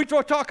 we were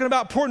talking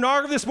about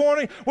pornography this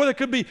morning, whether it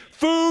could be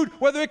food,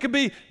 whether it could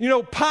be,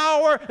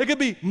 power, it could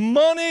be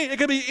money, it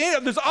could be,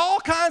 there's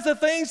all kinds of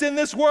things in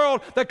this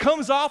world that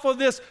comes off of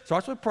this.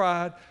 Starts with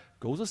pride,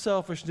 goes to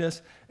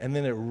selfishness, and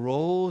then it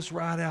rolls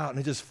right out, and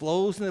it just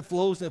flows, and it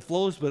flows, and it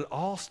flows, but it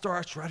all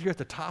starts right here at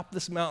the top of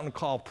this mountain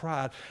called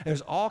pride, and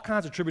there's all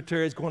kinds of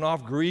tributaries going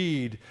off,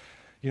 greed,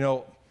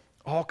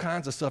 all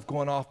kinds of stuff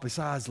going off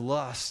besides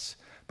lust.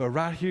 But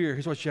right here,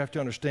 here's what you have to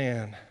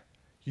understand.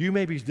 You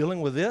may be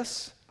dealing with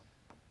this.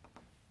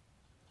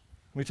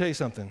 Let me tell you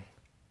something.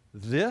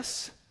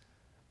 This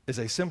is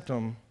a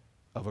symptom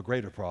of a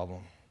greater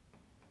problem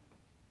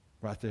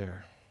right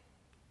there.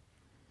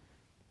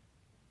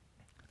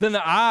 Then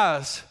the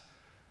eyes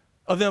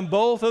of them,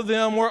 both of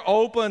them, were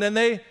open, and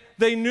they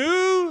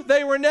knew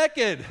they were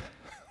naked.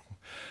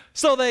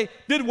 So they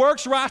did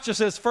works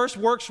righteousness, first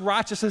works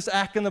righteousness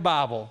act in the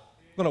Bible.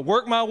 I'm going to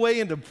work my way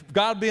into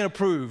God being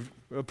approved.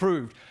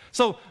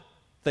 So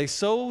they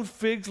sewed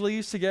fig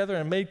leaves together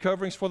and made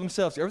coverings for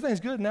themselves. Everything's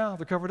good now.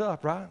 They're covered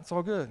up, right? It's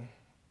all good.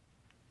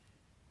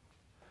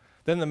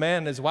 Then the man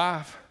and his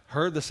wife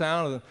heard the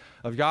sound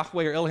of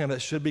Yahweh or Elohim.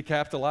 That should be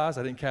capitalized.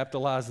 I didn't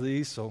capitalize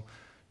these, so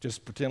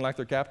just pretend like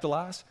they're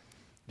capitalized.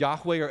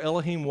 Yahweh or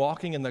Elohim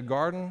walking in the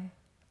garden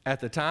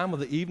at the time of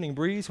the evening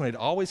breeze when he'd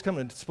always come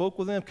and spoke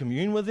with them,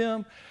 communed with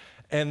them,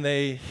 and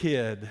they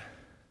hid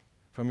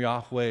from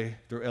Yahweh,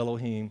 their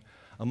Elohim,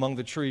 among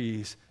the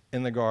trees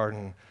in the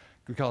garden,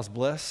 because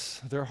bless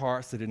their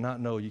hearts, they did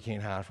not know you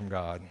can't hide from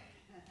God.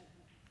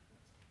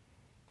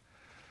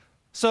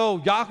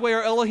 So Yahweh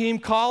or Elohim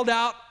called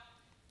out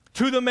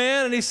to the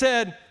man, and he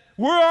said,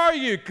 "Where are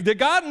you?" Did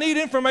God need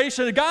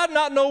information? Did God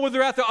not know where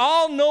they're at? The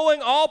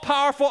all-knowing,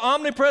 all-powerful,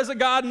 omnipresent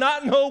God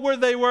not know where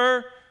they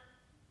were?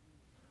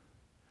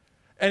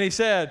 And he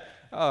said,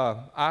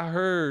 I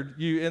heard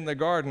you in the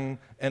garden,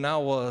 and I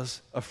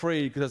was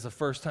afraid, because that's the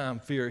first time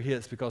fear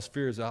hits, because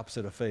fear is the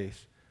opposite of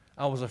faith.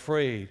 I was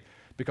afraid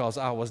because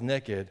I was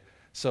naked,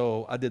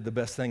 so I did the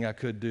best thing I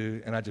could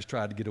do, and I just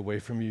tried to get away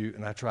from you,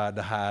 and I tried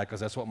to hide, because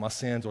that's what my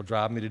sins will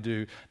drive me to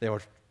do. They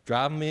were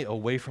driving me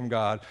away from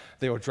God.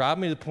 They will drive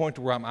me to the point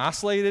where I'm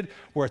isolated,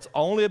 where it's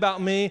only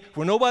about me,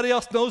 where nobody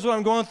else knows what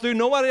I'm going through,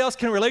 nobody else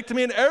can relate to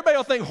me, and everybody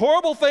will think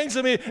horrible things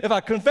of me if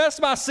I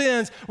confess my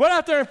sins right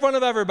out there in front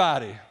of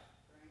everybody.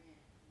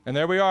 And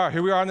there we are.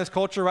 Here we are in this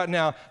culture right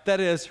now that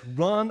is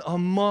run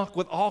amok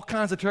with all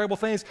kinds of terrible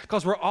things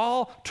because we're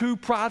all too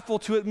prideful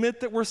to admit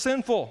that we're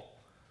sinful.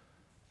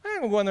 I ain't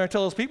going to go in there and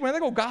tell those people, man, they're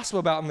going to gossip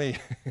about me.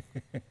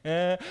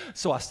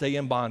 So I stay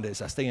in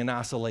bondage. I stay in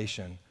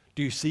isolation.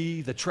 Do you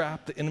see the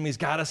trap the enemy's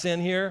got us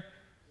in here?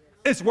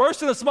 It's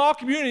worse than a small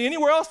community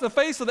anywhere else on the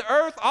face of the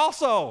earth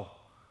also.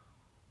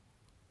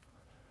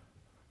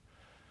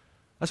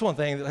 That's one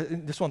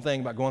thing. Just one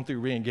thing about going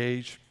through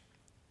Reengage.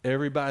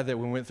 Everybody that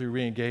we went through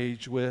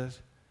Reengage with,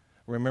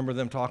 remember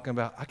them talking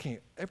about,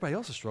 everybody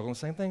else is struggling the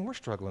same thing we're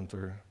struggling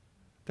through.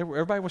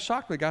 Everybody was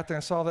shocked when they got there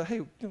and saw that,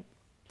 hey,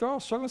 they're all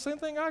struggling the same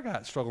thing I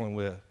got struggling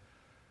with.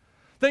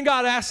 Then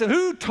God asked them,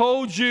 who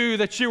told you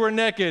that you were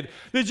naked?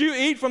 Did you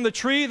eat from the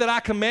tree that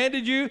I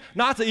commanded you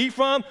not to eat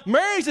from?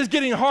 Marriage is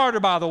getting harder,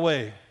 by the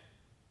way.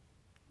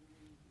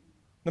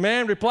 The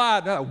man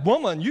replied, no,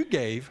 woman, you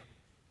gave.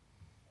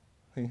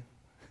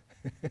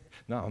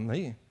 No,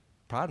 me.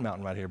 Pride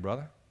mountain right here,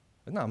 brother.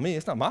 It's not me.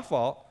 It's not my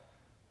fault.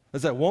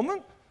 It's that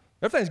woman.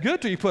 Everything's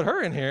good till you put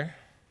her in here.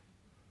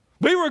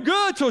 We were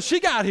good till she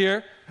got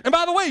here. And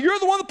by the way, you're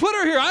the one that put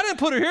her here. I didn't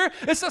put her here.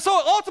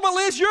 So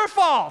ultimately, it's your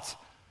fault.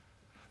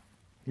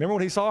 Remember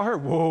when he saw her?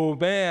 Whoa,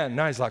 man.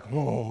 Now he's like,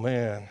 whoa,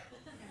 man.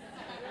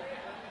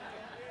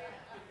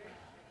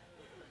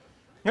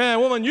 Man,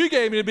 woman, you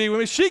gave me to be with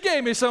me. She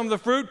gave me some of the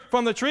fruit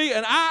from the tree,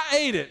 and I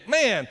ate it.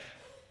 Man,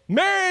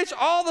 marriage,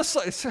 all the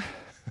same.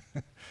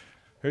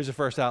 Here's the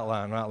first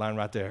outline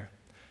right there.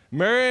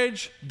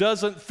 Marriage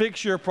doesn't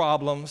fix your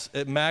problems.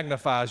 It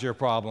magnifies your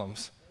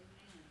problems.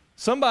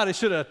 Somebody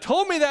should have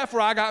told me that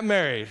before I got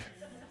married.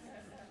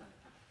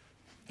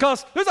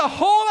 Because there's a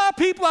whole lot of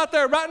people out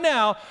there right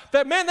now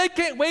that, man, they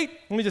can't wait.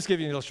 Let me just give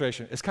you an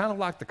illustration. It's kind of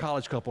like the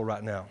college couple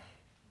right now.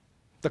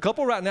 The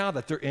couple right now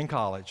that they're in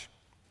college.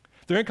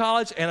 They're in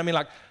college, and I mean,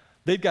 like,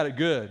 they've got it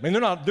good. I mean,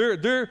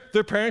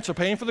 their parents are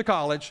paying for the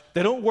college.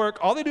 They don't work.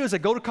 All they do is they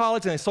go to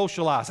college and they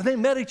socialize. And they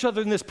met each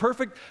other in this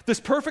perfect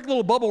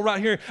little bubble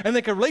right here, and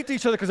they can relate to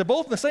each other because they're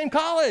both in the same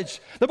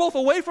college. They're both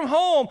away from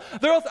home.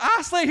 They're both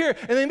isolated here,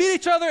 and they meet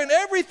each other, and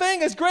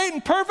everything is great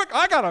and perfect.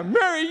 I got to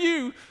marry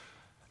you.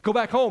 Go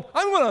back home.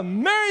 I'm going to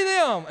marry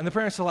them. And the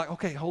parents are like,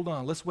 okay, hold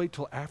on. Let's wait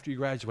till after you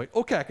graduate.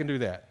 Okay, I can do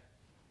that.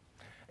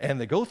 And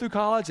they go through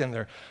college, and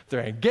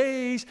they're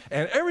engaged,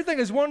 and everything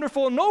is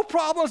wonderful. No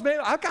problems, man.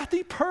 I've got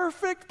the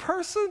perfect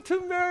person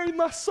to marry,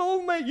 my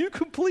soulmate. You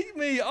complete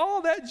me.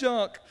 All that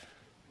junk.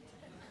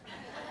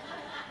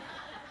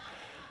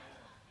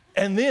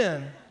 And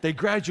then they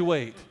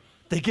graduate.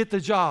 They get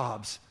the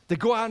jobs. They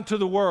go out into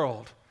the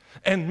world.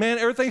 And, man,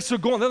 everything's still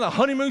going. They're in the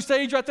honeymoon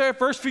stage right there.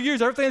 First few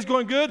years, everything's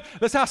going good.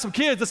 Let's have some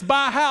kids. Let's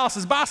buy a house.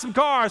 Let's buy some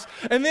cars.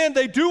 And then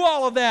they do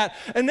all of that.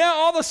 And now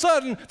all of a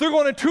sudden, they're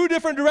going in two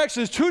different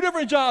directions, two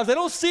different jobs. They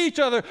don't see each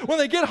other. When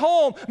they get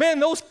home, man,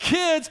 those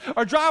kids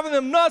are driving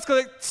them nuts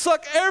because they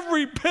suck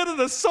every bit of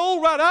the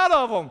soul right out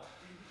of them.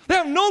 They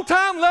have no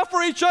time left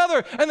for each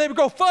other, and they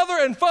go further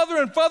and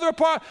further and further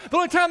apart. The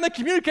only time they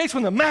communicate is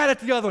when they're mad at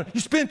the other one. You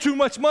spend too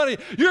much money.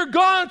 You're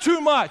gone too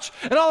much.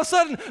 And all of a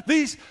sudden,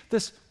 this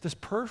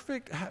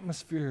perfect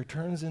atmosphere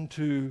turns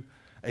into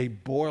a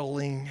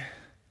boiling,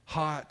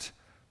 hot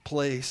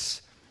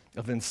place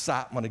of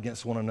incitement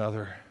against one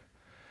another.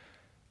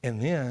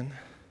 And then,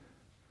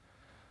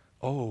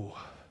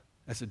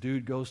 as the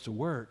dude goes to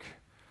work,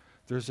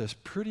 there's this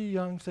pretty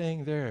young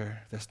thing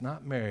there that's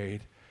not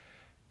married,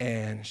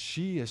 and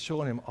she is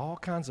showing him all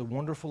kinds of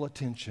wonderful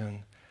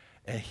attention,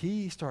 and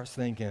he starts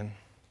thinking,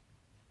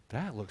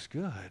 that looks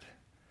good.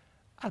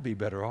 I'd be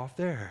better off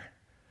there.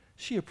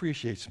 She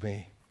appreciates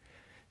me.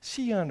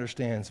 She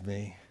understands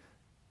me.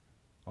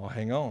 Oh,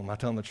 hang on. Am I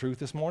telling the truth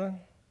this morning?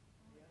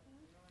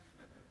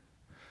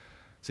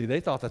 See,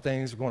 they thought that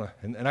things were going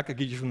to, and I could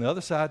get you from the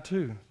other side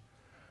too.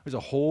 There's a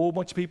whole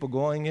bunch of people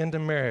going into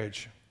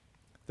marriage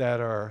that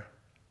are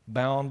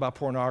bound by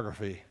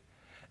pornography.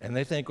 And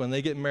they think when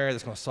they get married,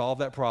 it's going to solve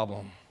that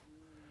problem.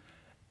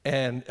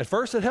 And at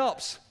first it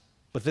helps,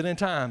 but then in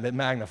time it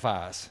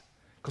magnifies.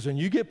 Because when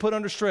you get put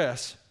under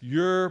stress,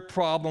 your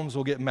problems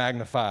will get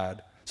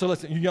magnified. So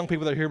listen, you young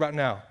people that are here right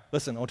now,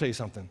 listen, I'll tell you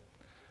something.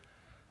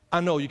 I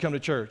know you come to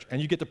church and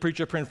you get the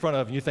preacher up here in front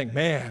of you and you think,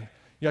 man,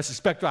 I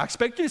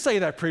expect you to say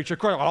that, preacher.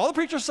 All the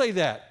preachers say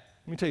that.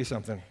 Let me tell you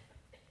something.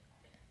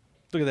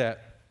 Look at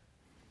that.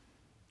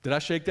 Did I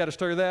shake that or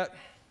stir that?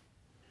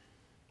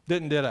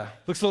 Did I?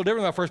 Looks a little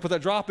different when I first put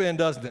that drop in,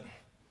 doesn't it?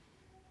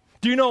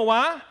 Do you know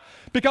why?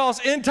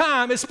 Because in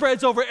time, it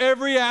spreads over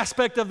every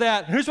aspect of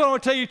that. And here's what I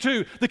want to tell you,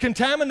 too. The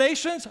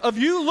contaminations of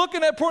you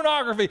looking at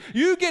pornography,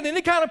 you getting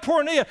any kind of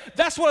pornea,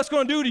 that's what it's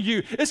going to do to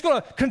you. It's going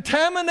to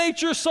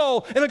contaminate your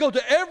soul, and it'll go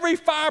to every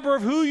fiber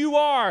of who you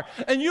are,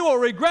 and you will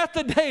regret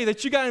the day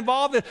that you got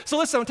involved in it. So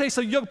listen, I'm going to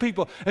tell you some young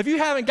people, if you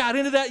haven't got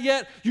into that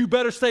yet, you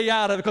better stay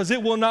out of it because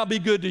it will not be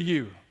good to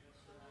you.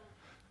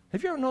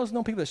 Have you ever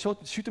known people that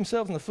shoot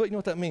themselves in the foot? You know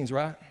what that means,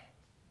 right?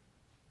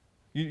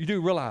 You do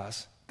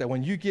realize that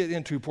when you get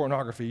into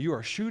pornography, you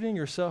are shooting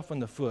yourself in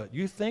the foot.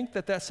 You think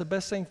that that's the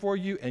best thing for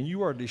you, and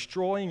you are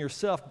destroying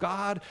yourself.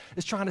 God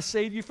is trying to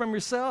save you from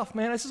yourself,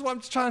 man. This is what I'm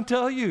just trying to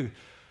tell you.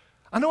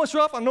 I know it's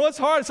rough. I know it's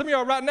hard. Some of you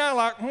are right now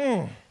like,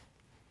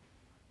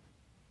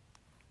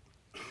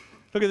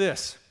 Look at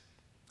this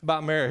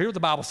about marriage. Here's what the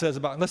Bible says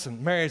about,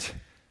 listen, marriage.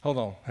 Hold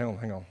on,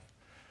 hang on.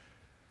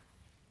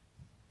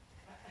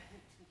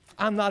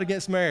 I'm not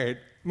against marriage.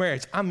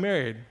 I'm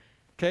married,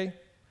 okay?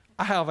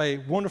 I have a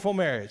wonderful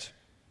marriage.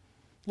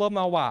 Love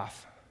my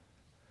wife.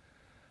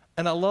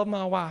 And I love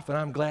my wife, and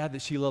I'm glad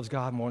that she loves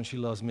God more than she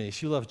loves me.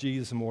 She loves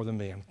Jesus more than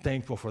me. I'm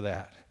thankful for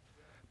that.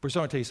 But I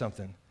want to tell you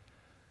something.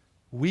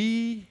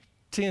 We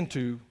tend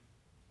to,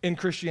 in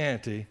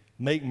Christianity,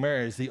 make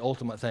marriage the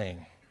ultimate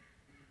thing.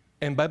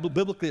 And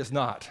biblically, it's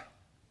not.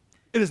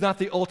 It is not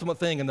the ultimate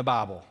thing in the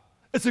Bible.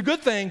 It's a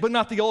good thing, but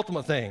not the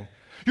ultimate thing.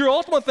 Your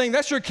ultimate thing,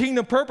 that's your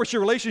kingdom purpose,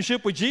 your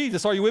relationship with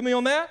Jesus. Are you with me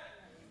on that?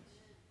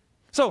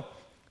 So,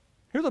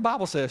 here's what the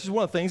Bible says. This is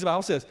one of the things the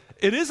Bible says.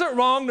 It isn't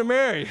wrong to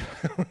marry.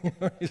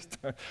 Even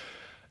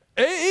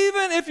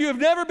if you've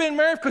never been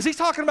married, because he's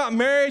talking about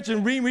marriage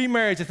and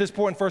remarriage at this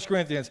point in 1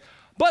 Corinthians.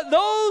 But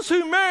those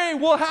who marry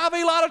will have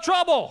a lot of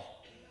trouble.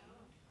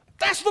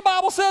 That's what the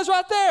Bible says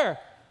right there.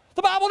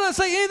 The Bible doesn't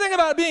say anything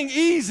about it being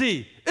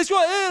easy. It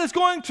is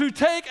going to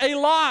take a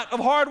lot of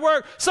hard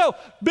work. So,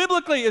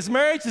 biblically, is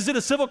marriage, is it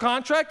a civil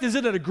contract? Is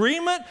it an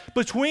agreement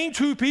between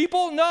two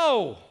people?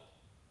 No.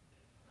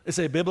 It's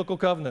a biblical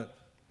covenant.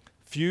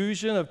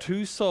 Fusion of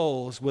two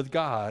souls with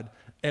God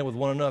and with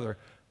one another.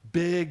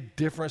 Big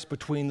difference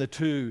between the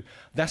two.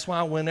 That's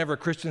why whenever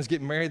Christians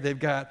get married, they've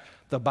got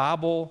the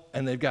Bible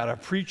and they've got a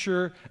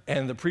preacher,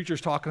 and the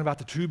preacher's talking about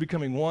the two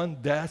becoming one.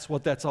 That's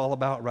what that's all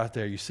about right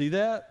there. You see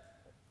that?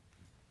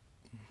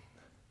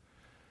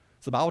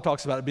 So the Bible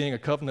talks about it being a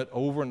covenant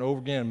over and over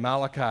again. In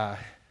Malachi,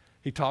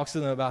 he talks to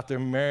them about their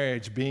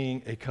marriage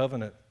being a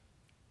covenant.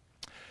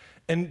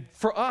 And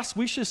for us,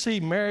 we should see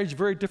marriage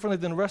very differently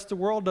than the rest of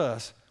the world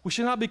does. We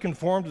should not be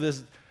conformed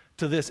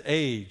to this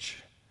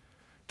age,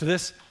 to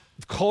this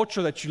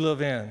culture that you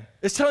live in.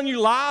 It's telling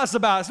you lies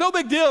about it. It's no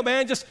big deal,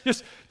 man. Just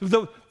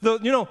the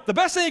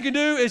best thing you can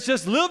do is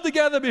just live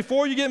together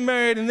before you get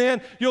married, and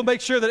then you'll make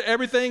sure that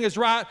everything is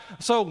right.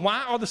 So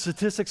why are the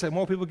statistics that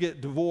more people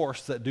get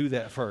divorced that do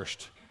that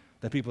first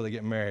than people that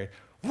get married?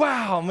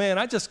 Wow, man,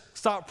 I just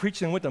stopped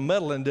preaching and went to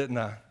meddling, didn't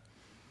I?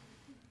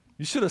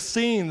 You should have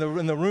seen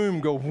in the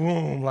room go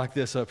boom like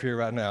this up here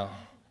right now.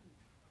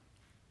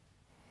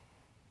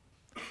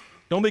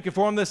 Don't be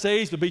conformed to this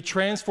age, but be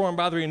transformed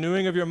by the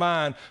renewing of your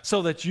mind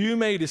so that you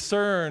may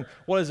discern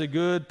what is a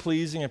good,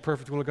 pleasing, and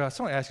perfect will of God.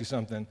 So I want to ask you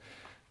something.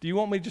 Do you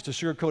want me just to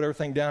sugarcoat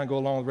everything down and go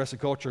along with the rest of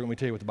the culture? Let me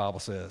tell you what the Bible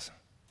says.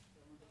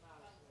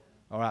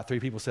 All right, 3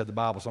 people said the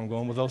Bible, so I'm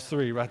going with those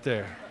 3 right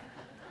there.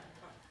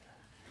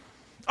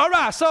 All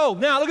right, so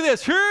now look at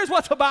this. Here's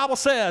what the Bible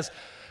says.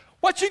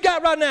 What you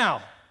got right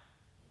now?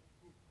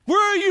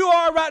 Where you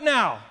are right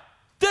now.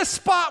 This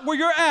spot where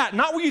you're at,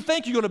 not where you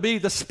think you're going to be,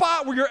 the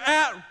spot where you're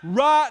at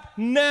right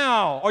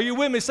now. Are you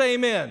with me? Say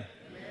amen.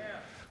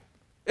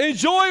 Amen.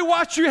 Enjoy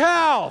what you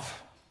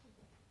have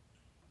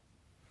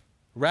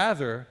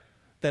rather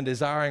than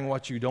desiring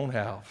what you don't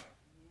have.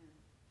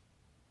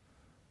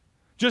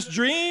 Just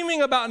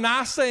dreaming about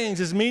nice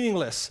things is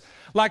meaningless.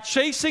 Like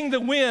chasing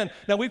the wind.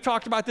 Now, we've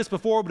talked about this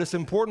before, but it's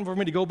important for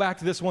me to go back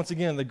to this once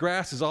again. The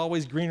grass is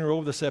always greener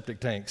over the septic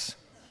tanks.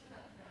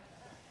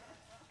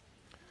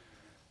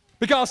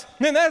 Because,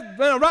 man,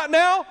 right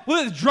now,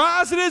 with as dry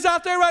as it is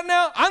out there right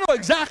now, I know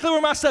exactly where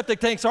my septic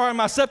tanks are and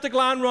my septic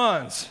line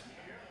runs.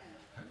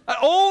 The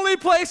only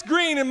place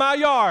green in my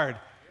yard.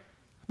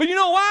 But you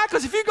know why?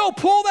 Because if you go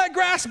pull that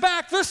grass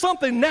back, there's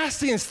something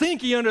nasty and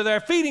stinky under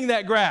there feeding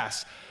that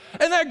grass.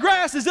 And that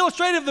grass is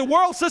illustrative of the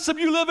world system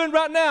you live in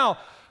right now.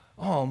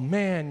 Oh,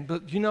 man,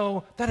 but you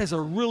know, that is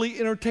a really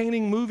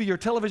entertaining movie or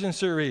television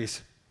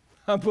series.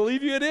 I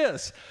believe you it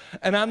is.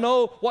 And I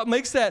know what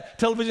makes that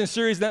television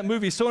series, that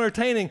movie so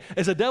entertaining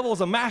is the devil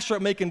is a master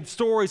at making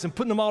stories and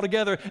putting them all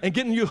together and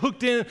getting you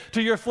hooked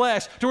into your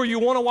flesh to where you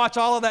want to watch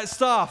all of that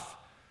stuff.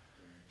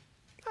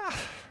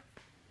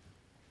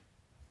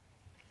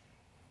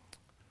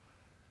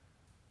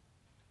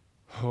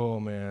 Oh,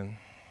 man.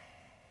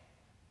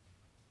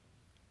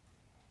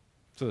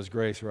 So there's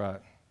grace, right?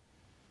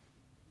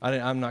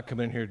 I'm not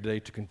coming in here today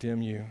to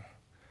condemn you.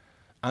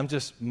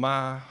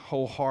 My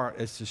whole heart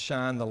is to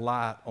shine the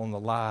light on the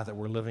lie that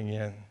we're living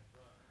in.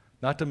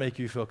 Not to make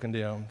you feel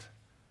condemned,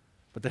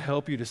 but to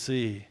help you to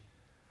see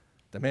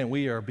that, man,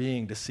 we are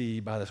being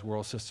deceived by this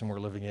world system we're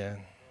living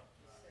in.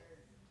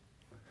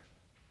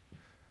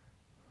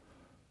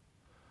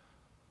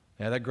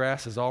 Yeah, that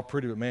grass is all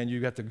pretty, but man,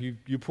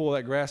 you pull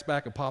that grass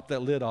back and pop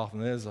that lid off,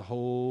 and there's a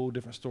whole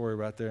different story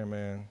right there,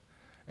 man.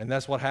 And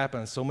that's what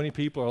happens. So many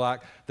people are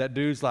like, that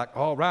dude's like,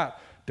 all right,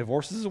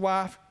 divorces his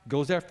wife,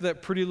 goes after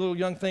that pretty little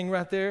young thing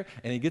right there,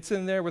 and he gets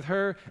in there with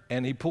her,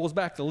 and he pulls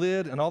back the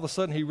lid, and all of a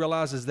sudden he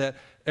realizes that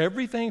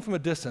everything from a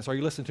distance, are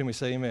you listening to me?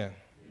 Say amen. Amen.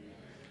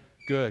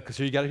 Good, because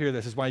you got to hear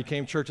this. This is why you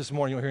came to church this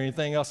morning. You don't hear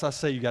anything else I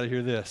say, you got to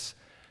hear this.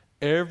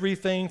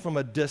 Everything from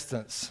a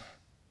distance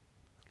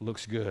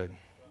looks good.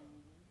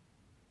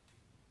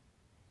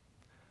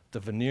 The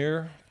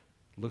veneer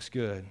looks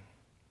good.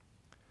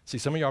 See,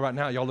 some of y'all right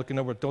now, y'all looking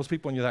over at those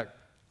people, and you're like,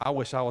 I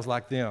wish I was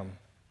like them.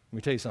 Let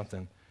me tell you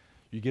something.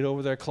 You get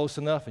over there close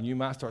enough, and you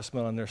might start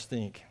smelling their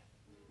stink.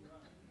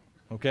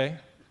 Okay?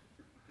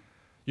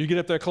 You get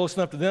up there close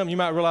enough to them, you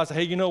might realize,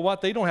 hey, you know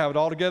what? They don't have it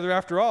all together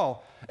after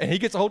all. And he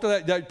gets a hold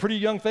of that pretty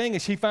young thing,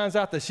 and she finds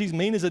out that she's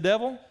mean as a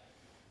devil,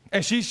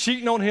 and she's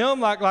cheating on him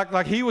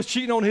like he was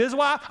cheating on his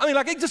wife. I mean,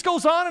 like, it just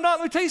goes on and on.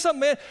 Let me tell you something,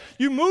 man.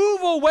 You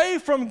move away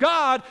from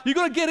God, you're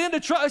going to get into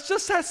trouble. It's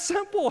just that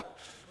simple.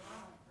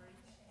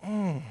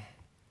 And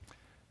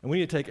we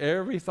need to take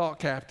every thought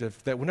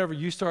captive that whenever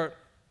you start,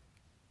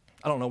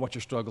 I don't know what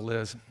your struggle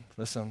is.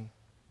 Listen,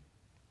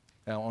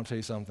 I want to tell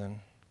you something.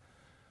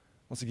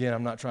 Once again,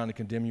 I'm not trying to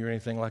condemn you or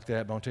anything like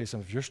that, but I want to tell you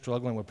something. If you're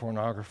struggling with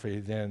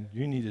pornography, then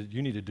you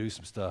need to do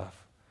some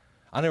stuff.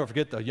 I'll never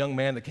forget the young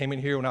man that came in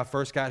here when I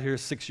first got here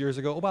 6 years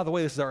ago. Oh, by the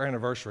way, this is our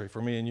anniversary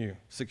for me and you.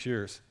 6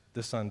 years,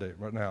 this Sunday,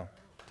 right now,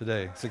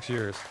 today, 6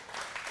 years.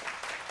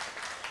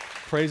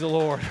 Praise the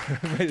Lord.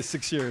 Made it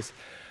 6 years.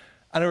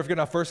 I never forget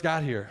when I first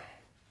got here,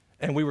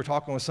 and we were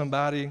talking with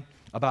somebody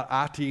about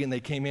IT, and they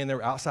came in, they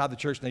were outside the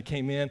church, and they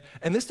came in,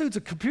 and this dude's a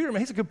computer, man,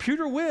 he's a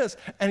computer whiz,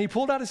 and he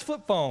pulled out his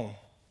flip phone,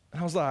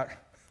 and I was like,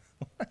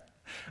 what?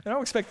 And I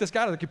don't expect this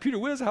guy to the computer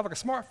whiz to have like a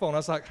smartphone. I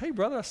was like, hey,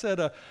 brother, I said,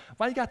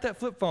 why you got that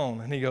flip phone?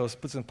 And he goes,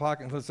 puts it in his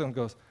pocket, and puts it in, and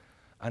goes,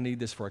 I need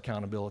this for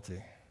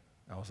accountability.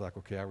 I was like,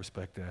 okay, I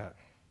respect that,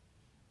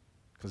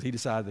 because he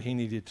decided that he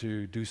needed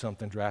to do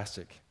something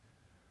drastic,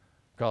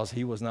 because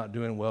he was not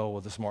doing well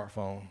with the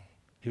smartphone.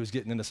 He was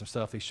getting into some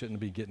stuff he shouldn't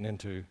be getting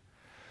into.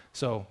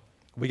 So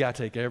we got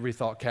to take every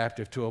thought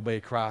captive to obey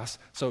Christ.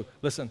 So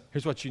listen,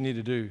 here's what you need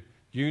to do.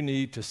 you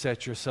need to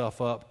set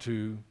yourself up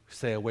to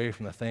stay away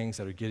from the things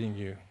that are getting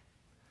you.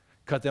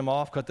 Cut them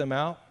off, cut them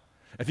out.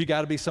 If you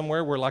got to be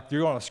somewhere where like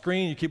you're on a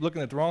screen, you keep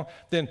looking at the wrong,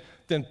 then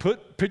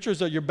put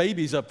pictures of your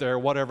babies up there or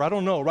whatever, I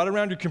don't know, right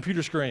around your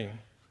computer screen.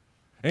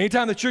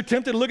 Anytime that you're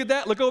tempted to look at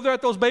that, look over there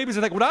at those babies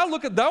and think, I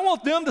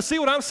want them to see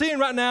what I'm seeing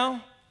right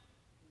now.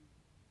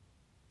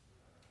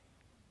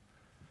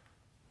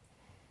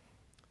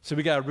 So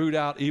we got to root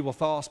out evil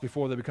thoughts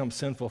before they become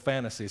sinful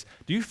fantasies.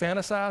 Do you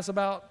fantasize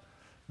about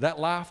that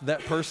life,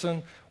 that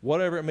person,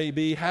 whatever it may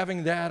be,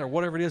 having that or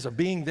whatever it is, or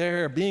being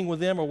there, or being with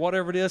them, or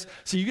whatever it is?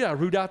 So you got to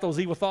root out those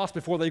evil thoughts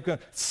before they become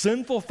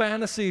sinful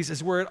fantasies.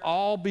 Is where it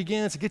all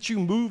begins to get you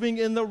moving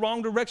in the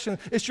wrong direction.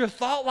 It's your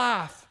thought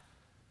life.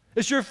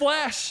 It's your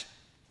flesh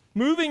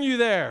moving you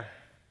there.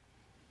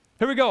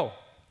 Here we go.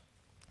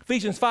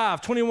 Ephesians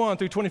 5:21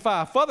 through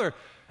 25.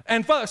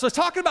 So it's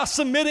talking about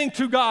submitting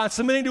to God,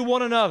 submitting to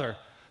one another.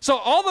 So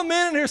all the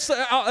men in here,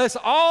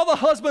 all the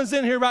husbands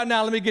in here right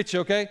now, let me get you,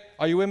 okay?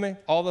 Are you with me?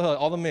 All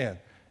the men.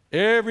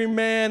 Every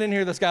man in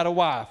here that's got a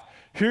wife.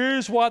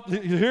 Hear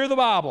the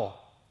Bible.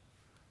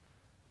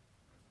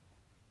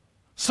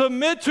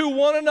 Submit to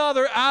one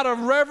another out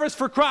of reverence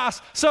for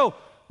Christ. So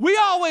we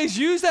always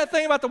use that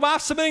thing about the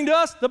wife submitting to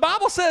us. The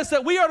Bible says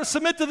that we are to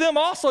submit to them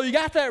also. You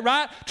got that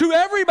right? To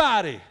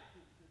everybody.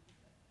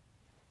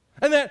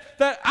 And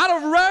that out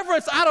of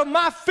reverence, out of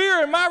my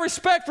fear and my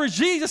respect for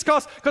Jesus,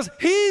 because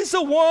he's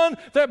the one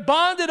that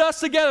bonded us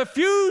together,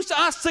 fused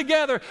us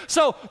together.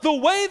 So the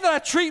way that I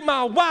treat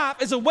my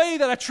wife is the way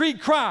that I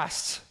treat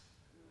Christ.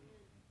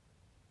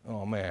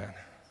 Oh, man.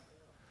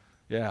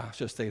 Yeah, I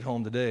should have stayed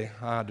home today.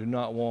 I do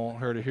not want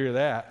her to hear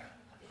that.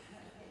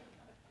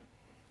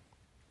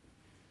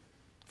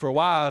 For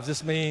wives,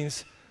 this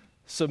means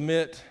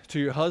submit to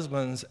your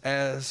husbands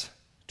as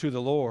to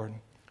the Lord.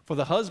 For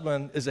the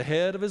husband is the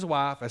head of his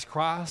wife, as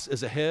Christ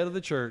is the head of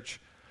the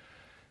church.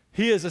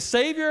 He is the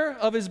Savior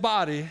of his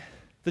body,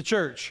 the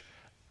church.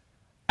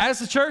 As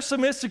the church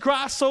submits to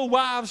Christ, so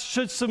wives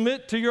should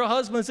submit to your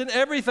husbands in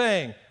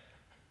everything.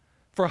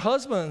 For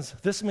husbands,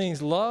 this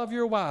means love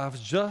your wives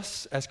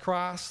just as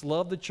Christ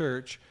loved the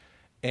church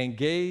and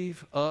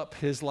gave up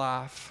his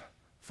life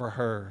for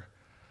her.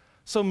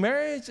 So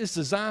marriage is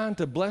designed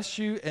to bless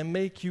you and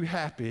make you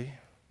happy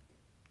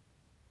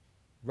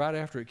right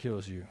after it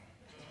kills you.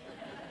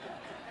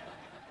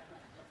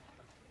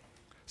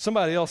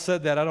 Somebody else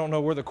said that. I don't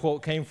know where the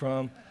quote came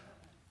from.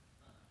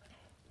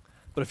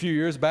 But a few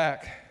years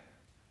back,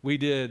 we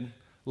did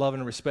Love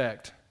and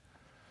Respect.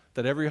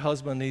 That every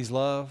husband needs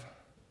love,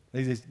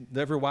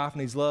 every wife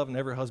needs love, and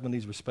every husband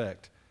needs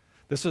respect.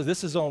 This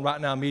is on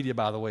Right Now Media,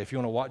 by the way. If you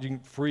want to watch, you can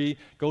free,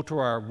 go to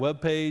our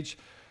webpage.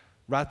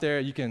 Right there,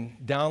 you can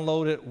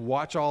download it,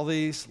 watch all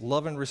these.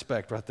 Love and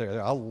Respect right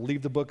there. I'll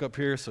leave the book up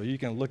here so you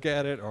can look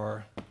at it,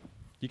 or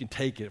you can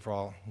take it for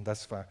all.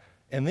 That's fine.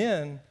 And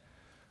then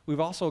we've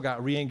also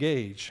got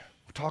Re-Engage.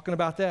 We're talking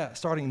about that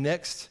starting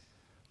next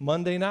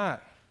Monday night.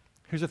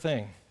 Here's the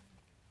thing.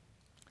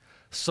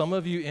 Some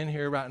of you in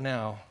here right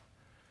now,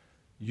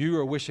 you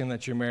are wishing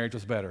that your marriage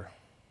was better.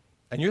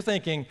 And you're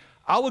thinking,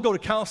 I would go to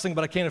counseling,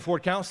 but I can't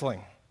afford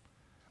counseling.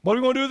 What are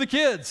we going to do with the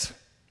kids?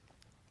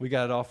 We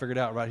got it all figured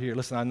out right here.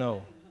 Listen, I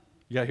know.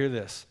 You got to hear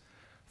this.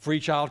 Free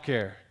child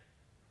care.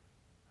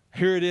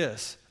 Here it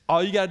is.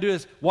 All you got to do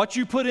is what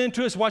you put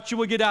into it is what you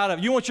will get out of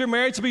it. You want your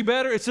marriage to be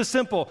better? It's just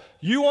simple.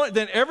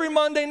 Then every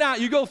Monday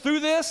night you go through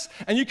this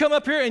and you come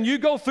up here and you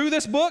go through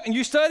this book and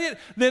you study it,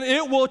 then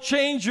it will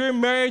change your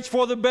marriage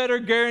for the better,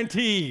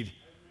 guaranteed.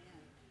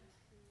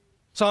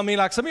 So I mean,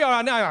 like some of y'all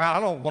right now, I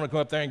don't want to come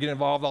up there and get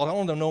involved. I don't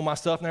want to know my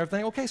stuff and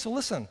everything. Okay, so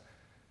listen.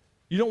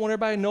 You don't want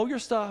everybody to know your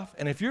stuff,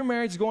 and if your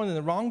marriage is going in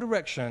the wrong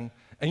direction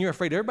and you're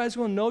afraid everybody's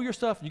going to know your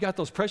stuff, you got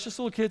those precious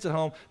little kids at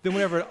home, then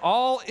whenever it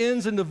all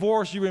ends in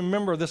divorce, you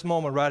remember this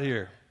moment right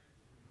here.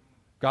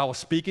 God was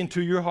speaking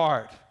to your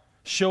heart,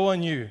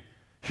 showing you,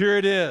 here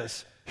it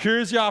is.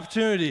 Here's the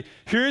opportunity.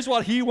 Here's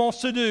what he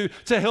wants to do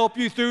to help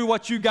you through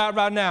what you got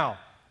right now.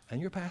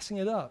 And you're passing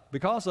it up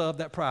because of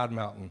that pride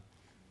mountain.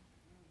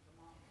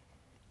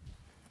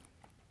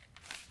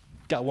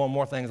 Got one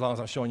more thing as long as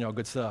I'm showing y'all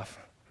good stuff.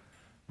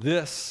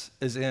 This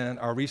is in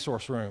our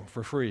resource room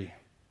for free.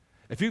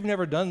 If you've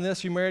never done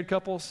this, you married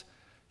couples,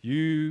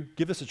 you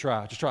give this a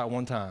try. Just try it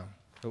one time.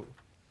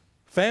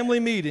 Family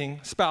Meeting,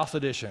 Spouse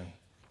Edition.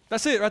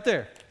 That's it right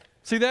there.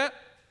 See that?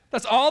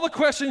 That's all the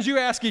questions you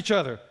ask each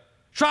other.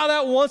 Try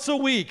that once a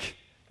week.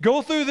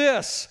 Go through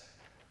this.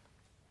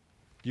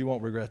 You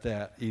won't regret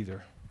that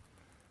either.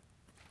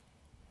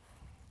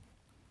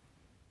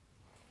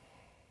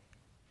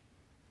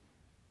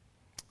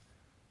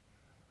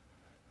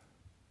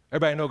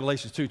 Everybody know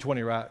Galatians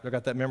 2:20, right? I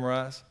got that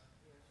memorized?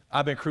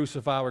 I've been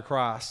crucified with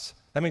Christ.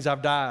 That means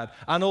I've died.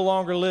 I no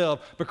longer live,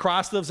 but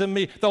Christ lives in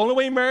me. The only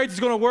way marriage is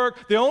going to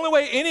work, the only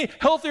way any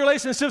healthy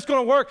relationship is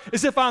going to work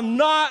is if I'm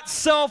not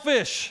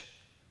selfish.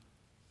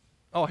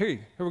 Oh,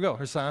 here we go.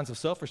 Here's signs of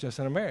selfishness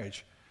in a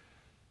marriage.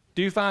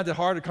 Do you find it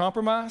hard to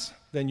compromise?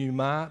 Then you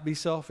might be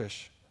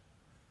selfish.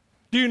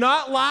 Do you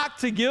not like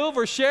to give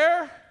or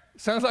share?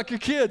 Sounds like your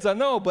kids, I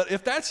know, but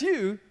if that's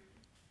you,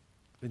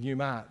 then you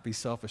might be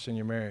selfish in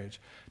your marriage.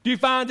 Do you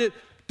find it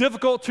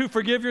difficult to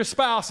forgive your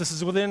spouse? This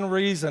is within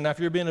reason.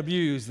 After you're being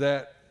abused,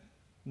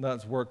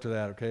 that's work to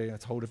that, okay?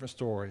 That's a whole different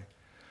story.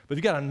 But if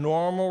you got a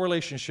normal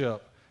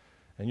relationship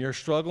and you're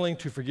struggling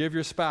to forgive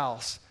your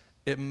spouse,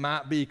 it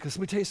might be, because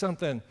let me tell you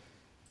something.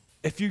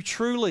 If you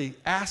truly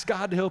ask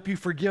God to help you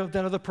forgive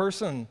that other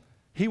person,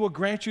 He will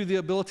grant you the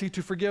ability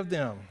to forgive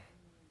them.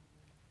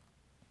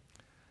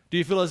 Do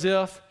you feel as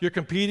if you're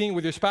competing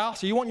with your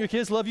spouse? Or you want your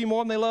kids to love you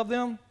more than they love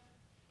them?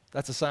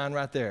 That's a sign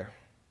right there.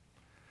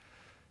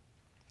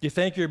 You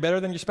think you're better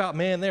than your spouse?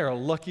 Man, they are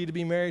lucky to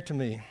be married to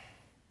me.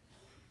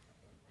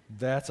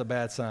 That's a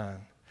bad sign.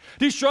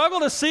 Do you struggle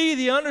to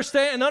see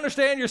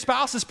understand your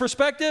spouse's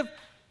perspective?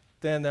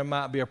 Then there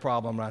might be a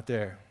problem right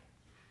there.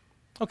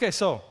 Okay,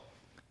 so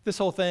this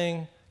whole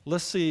thing,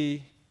 let's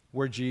see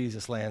where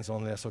Jesus lands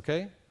on this,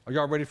 okay? Are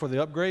y'all ready for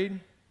the upgrade?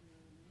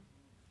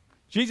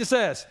 Jesus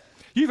says,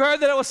 you've heard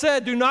that it was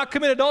said, do not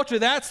commit adultery.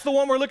 That's the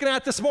one we're looking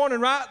at this morning,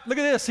 right? Look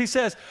at this. He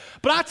says,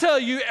 but I tell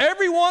you,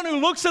 everyone who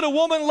looks at a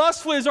woman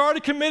lustfully has already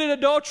committed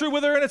adultery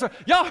with her in his heart.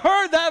 Y'all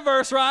heard that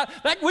verse, right?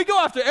 We go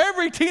after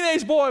every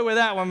teenage boy with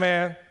that one,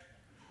 man.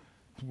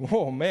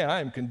 Oh, man, I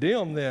am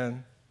condemned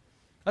then.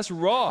 That's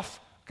rough.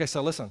 Okay,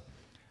 so listen.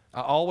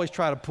 I always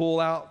try to pull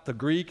out the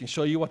Greek and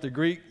show you what the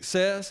Greek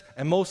says,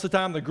 and most of the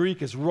time the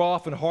Greek is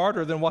rough and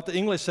harder than what the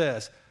English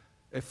says.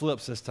 It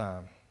flips this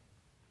time.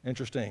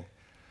 Interesting.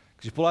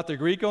 Because you pull out the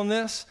Greek on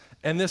this,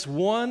 and this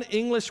one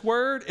English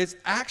word is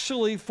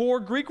actually 4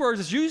 Greek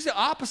words. It's usually the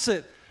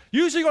opposite.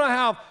 Usually you're going to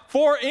have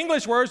 4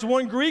 English words,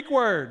 1 Greek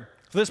word.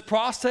 For this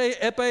proste,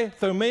 epi,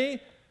 thermi,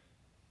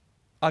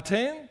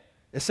 aten,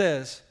 it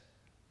says,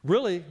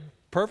 really,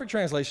 perfect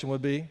translation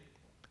would be,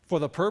 for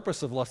the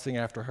purpose of lusting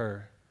after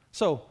her.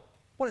 So,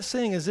 what it's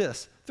saying is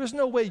this. There's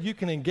no way you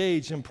can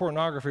engage in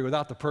pornography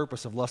without the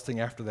purpose of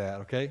lusting after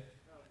that, okay?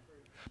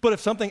 But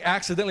if something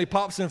accidentally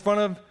pops in front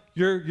of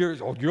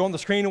you're on the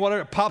screen or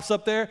whatever, it pops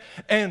up there,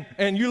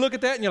 and you look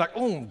at that and you're like,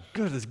 oh,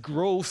 goodness,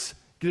 gross,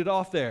 get it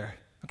off there.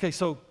 Okay,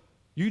 so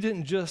you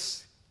didn't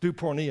just do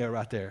pornea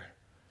right there.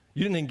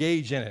 You didn't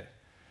engage in it.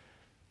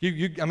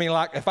 I mean,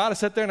 like, if I'd have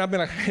sat there and I'd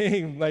been like,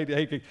 hey, lady,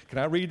 hey, can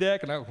I read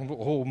that?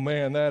 Oh,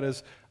 man,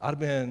 I'd have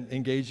been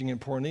engaging in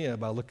pornea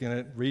by looking at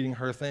it, reading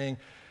her thing.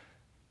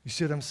 You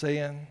see what I'm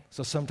saying?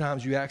 So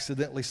sometimes you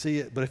accidentally see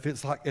it, but if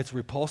it's like it's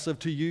repulsive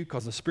to you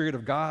because the Spirit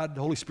of God, the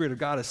Holy Spirit of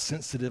God is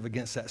sensitive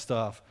against that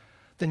stuff,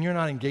 then you're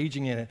not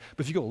engaging in it.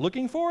 But if you go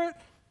looking for it,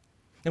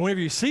 and whenever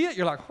you see it,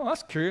 you're like, oh,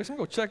 that's curious. I'm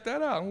going to go check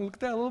that out. I'm going to look at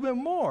that a little bit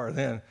more.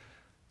 Then,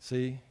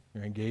 see,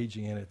 you're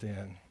engaging in it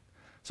then.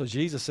 So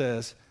Jesus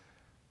says,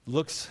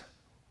 lust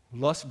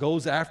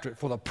goes after it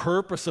for the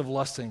purpose of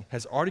lusting,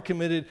 has already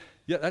committed.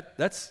 Yeah,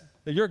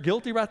 you're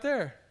guilty right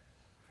there.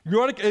 You're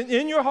already,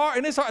 in your heart,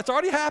 in his heart, it's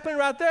already happened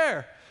right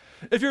there.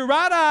 If your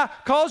right eye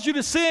calls you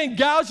to sin,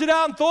 gouge it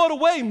out and throw it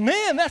away.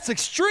 Man, that's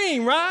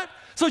extreme, right?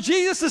 So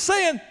Jesus is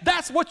saying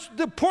that's what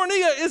the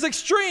pornea is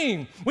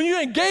extreme. When you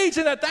engage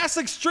in that, that's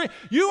extreme.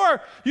 You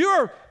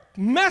are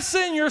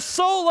messing your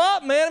soul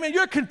up, man. I mean,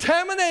 you're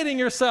contaminating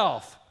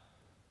yourself.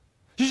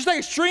 You should take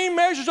extreme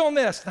measures on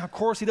this. Now, of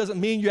course, he doesn't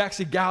mean you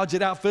actually gouge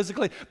it out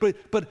physically,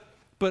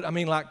 but I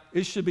mean, like,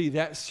 it should be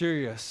that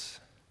serious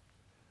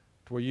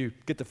to where you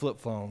get the flip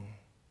phone,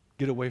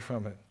 get away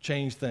from it,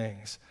 change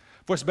things.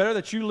 For it's better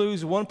that you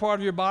lose one part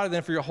of your body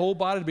than for your whole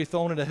body to be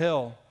thrown into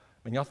hell.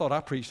 I mean, y'all thought I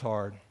preached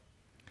hard.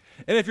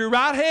 And if your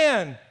right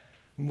hand,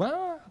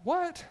 well,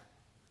 what?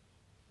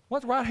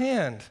 What's right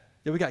hand?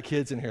 Yeah, we got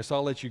kids in here, so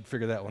I'll let you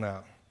figure that one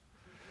out.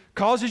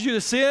 Causes you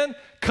to sin,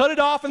 cut it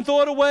off and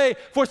throw it away.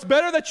 For it's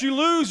better that you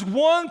lose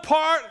one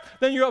part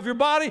of your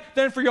body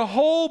than for your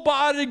whole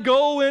body to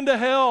go into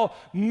hell.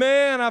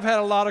 Man, I've had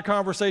a lot of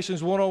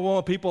conversations one-on-one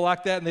with people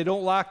like that, and they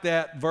don't like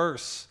that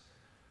verse.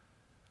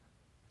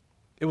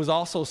 It was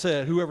also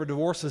said, whoever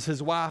divorces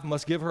his wife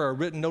must give her a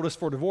written notice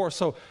for divorce.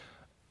 So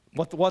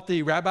what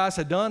the rabbis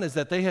had done is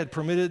that they had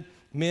permitted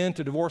men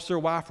to divorce their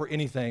wife for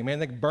anything. Man,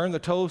 they could burn the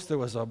toast. There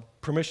was a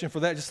permission for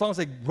that. Just as long as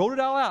they wrote it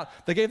all out,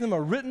 they gave them a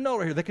written note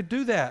right here. They could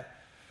do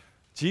that.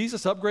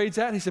 Jesus upgrades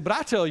that. He said, but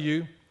I tell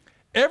you,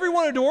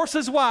 everyone who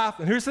divorces his wife,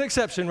 and here's an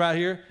exception right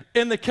here,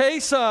 in the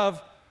case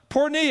of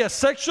pornea,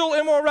 sexual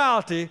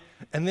immorality,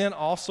 and then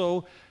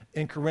also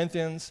in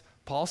Corinthians,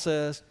 Paul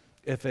says,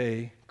 if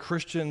a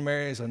Christian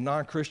marries a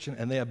non-Christian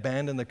and they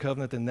abandon the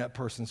covenant, then that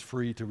person's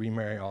free to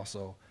remarry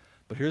also.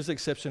 But here's the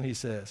exception, he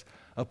says.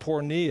 A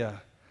pornea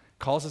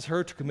causes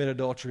her to commit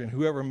adultery, and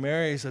whoever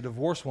marries a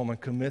divorced woman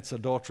commits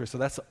adultery. So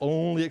that's the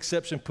only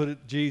exception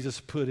Jesus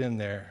put in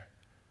there.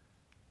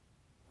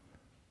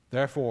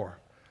 Therefore,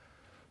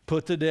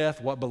 put to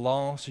death what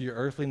belongs to your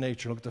earthly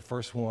nature. Look at the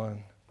first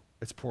one.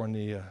 It's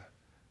pornea.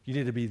 You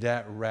need to be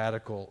that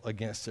radical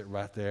against it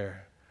right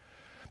there.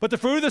 But the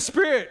fruit of the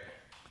Spirit,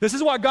 this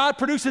is what God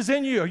produces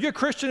in you. Are you a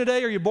Christian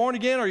today? Are you born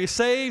again? Are you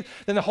saved?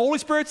 Then the Holy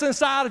Spirit's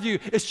inside of you.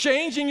 It's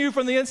changing you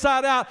from the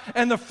inside out.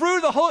 And the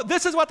fruit of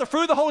this is what the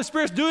fruit of the Holy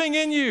Spirit's doing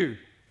in you.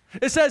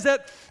 It says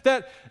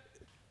that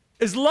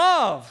is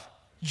love,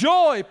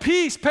 joy,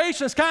 peace,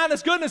 patience,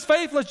 kindness, goodness,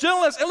 faithfulness,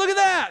 gentleness. And look at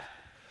that.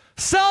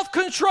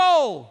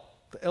 Self-control.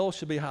 The L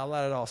should be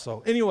highlighted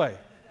also. Anyway,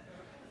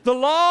 the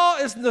law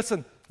is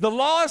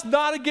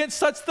not against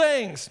such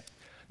things.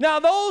 Now,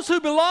 those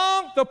who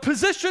belong, the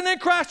position in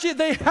Christ Jesus,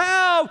 they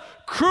have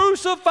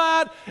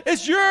crucified.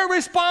 It's your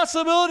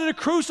responsibility to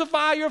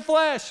crucify your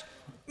flesh.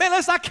 Man,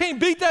 listen, I can't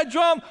beat that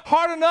drum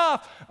hard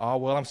enough. Oh,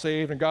 well, I'm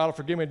saved and God will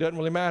forgive me. It doesn't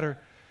really matter.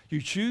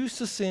 You choose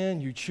to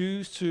sin. You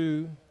choose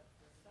to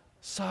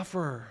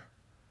suffer.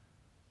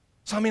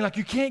 So,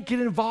 you can't get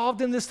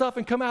involved in this stuff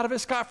and come out of it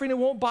scot-free and it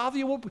won't bother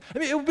you.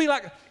 It would be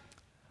like,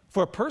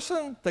 for a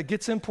person that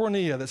gets in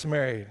pornea that's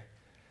married,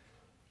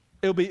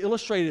 it would be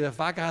illustrated if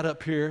I got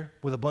up here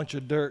with a bunch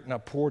of dirt and I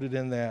poured it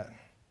in that.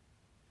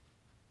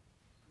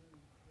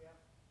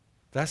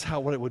 That's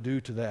what it would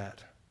do to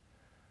that.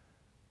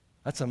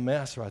 That's a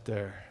mess right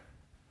there.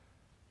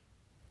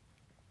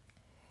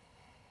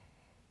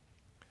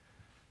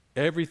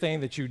 Everything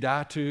that you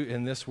die to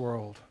in this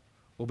world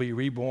will be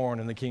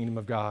reborn in the kingdom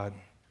of God.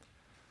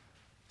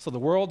 So the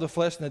world, the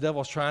flesh, and the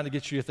devil is trying to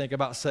get you to think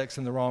about sex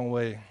in the wrong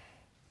way.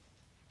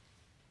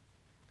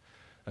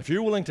 If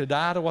you're willing to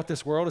die to what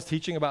this world is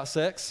teaching about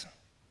sex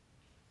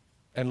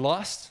and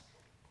lust,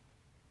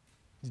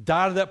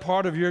 die to that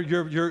part of your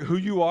who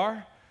you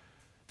are,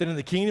 then in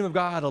the kingdom of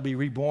God, it'll be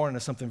reborn into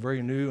something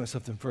very new and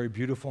something very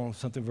beautiful and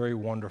something very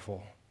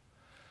wonderful.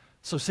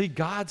 So see,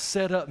 God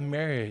set up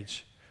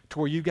marriage to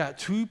where you've got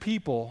two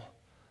people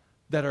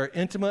that are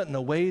intimate in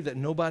a way that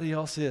nobody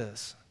else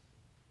is.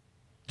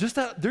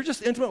 They're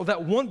just intimate with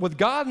that one, with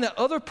God and that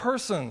other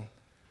person.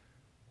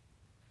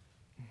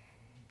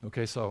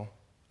 Okay, so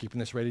keeping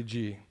this rated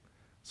G,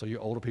 so you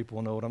older people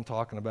will know what I'm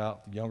talking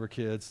about. The younger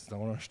kids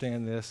don't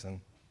understand this, and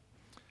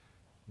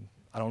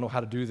I don't know how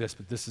to do this,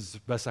 but this is the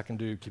best I can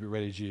do. Keep it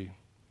rated G.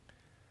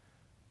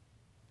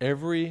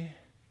 Every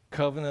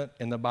covenant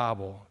in the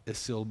Bible is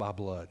sealed by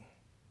blood.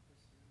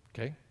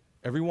 Okay,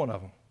 every one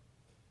of them.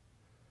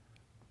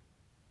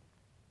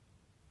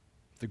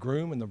 The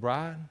groom and the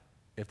bride,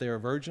 if they are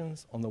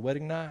virgins on the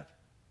wedding night,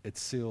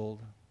 it's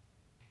sealed.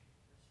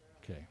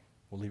 Okay,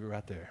 we'll leave it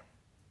right there.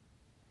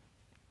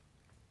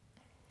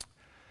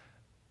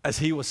 As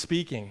he was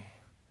speaking,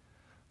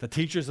 the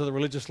teachers of the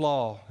religious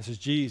law, this is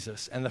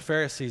Jesus, and the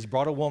Pharisees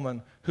brought a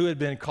woman who had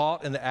been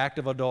caught in the act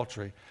of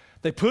adultery.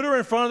 They put her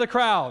in front of the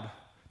crowd.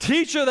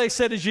 Teacher, they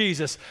said to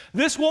Jesus,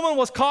 this woman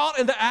was caught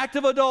in the act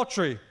of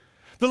adultery.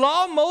 The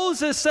law of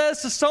Moses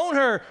says to stone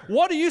her.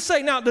 What do you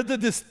say? Now,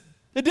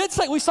 it did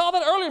say, we saw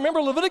that earlier.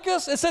 Remember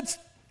Leviticus? It said,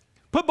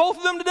 put both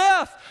of them to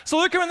death.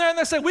 So they're coming there and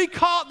they say, we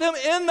caught them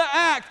in the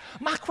act.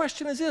 My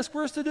question is this,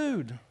 where's the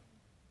dude?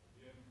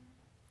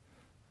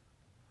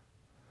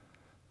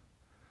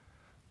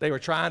 They were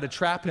trying to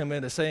trap him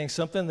into saying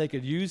something they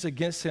could use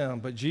against him.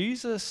 But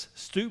Jesus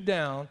stooped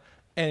down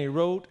and he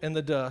wrote in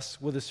the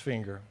dust with his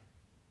finger.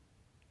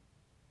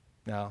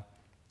 Now,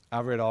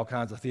 I've read all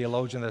kinds of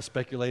theologians that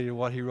speculated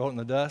what he wrote in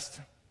the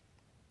dust.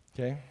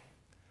 Okay?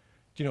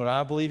 Do you know what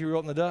I believe he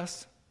wrote in the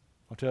dust?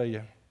 I'll tell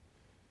you.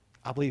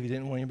 I believe he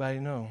didn't want anybody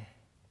to know.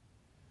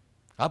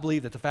 I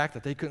believe that the fact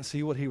that they couldn't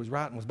see what he was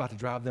writing was about to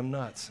drive them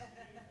nuts.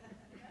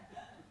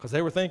 Because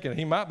they were thinking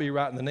he might be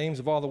writing the names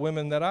of all the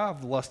women that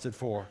I've lusted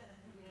for.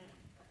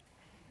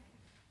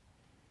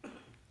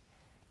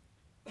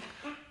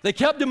 They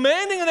kept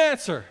demanding an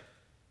answer.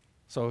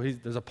 So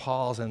there's a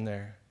pause in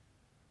there.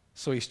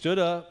 So he stood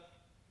up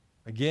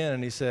again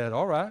and he said,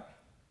 all right,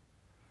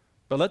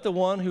 but let the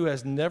one who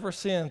has never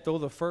sinned throw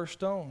the first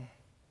stone.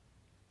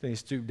 Then he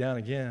stooped down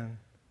again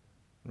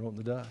and wrote in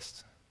the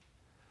dust.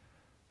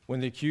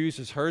 When the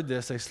accusers heard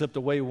this, they slipped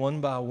away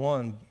one by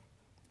one,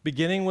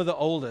 beginning with the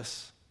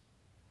oldest,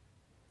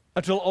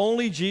 until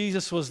only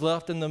Jesus was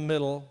left in the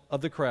middle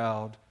of the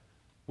crowd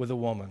with a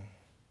woman.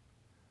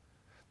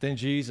 Then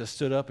Jesus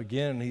stood up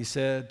again and he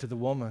said to the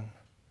woman,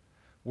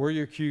 where are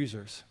your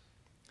accusers?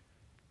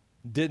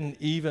 Didn't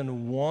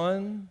even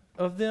one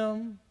of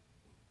them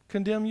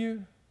condemn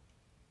you?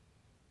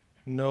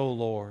 No,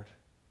 Lord,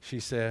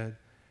 she said.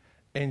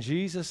 And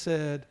Jesus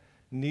said,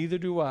 neither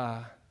do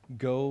I.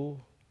 Go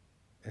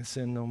and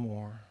sin no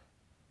more.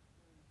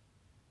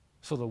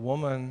 So the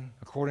woman,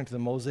 according to the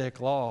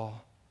Mosaic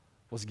law,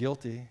 was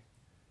guilty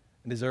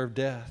and deserved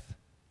death.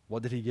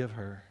 What did he give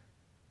her?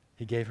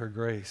 He gave her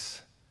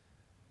grace.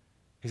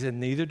 He said,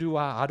 neither do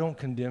I. I don't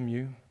condemn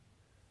you.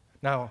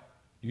 Now,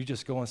 you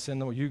just go and sin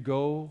no more. You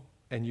go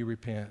and you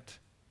repent.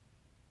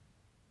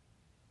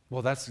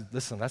 Well, that's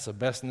the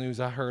best news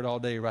I heard all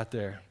day right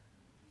there.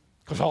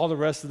 Because all the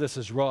rest of this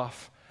is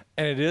rough.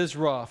 And it is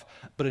rough.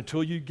 But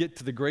until you get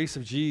to the grace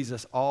of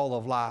Jesus, all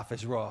of life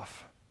is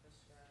rough.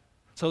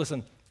 So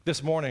listen,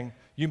 this morning,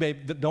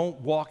 don't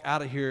walk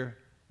out of here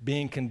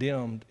being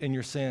condemned in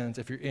your sins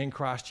if you're in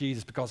Christ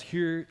Jesus. Because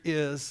here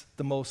is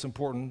the most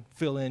important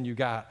fill-in you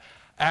got.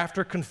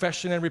 After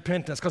confession and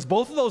repentance, because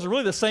both of those are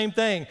really the same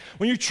thing.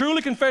 When you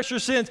truly confess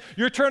your sins,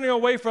 you're turning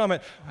away from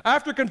it.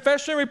 After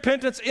confession and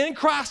repentance in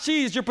Christ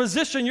Jesus, your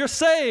position, you're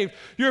saved.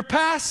 Your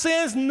past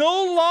sins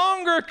no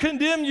longer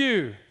condemn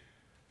you.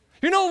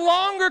 You're no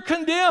longer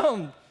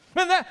condemned.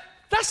 Man,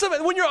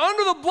 When you're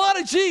under the blood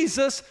of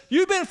Jesus,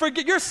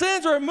 your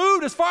sins are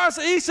removed as far as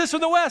the east is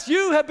from the west.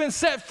 You have been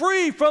set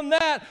free from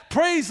that.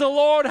 Praise the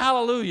Lord.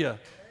 Hallelujah.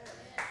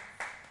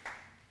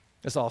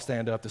 Let's all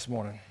stand up this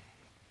morning.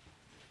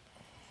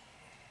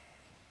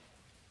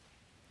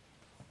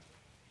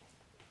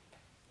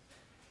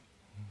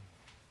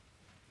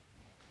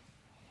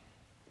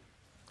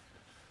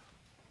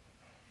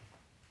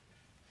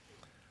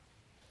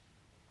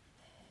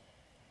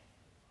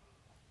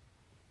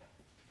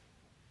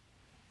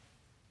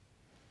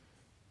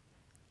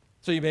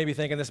 So you may be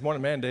thinking this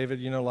morning, man,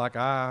 David, like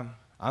I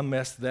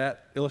messed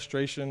that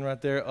illustration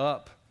right there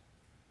up.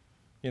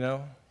 I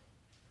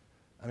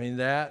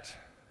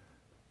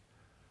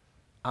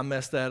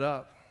messed that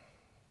up.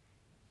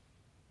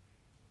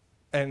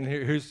 And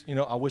here's,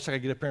 I wish I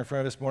could get up here in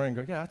front of this morning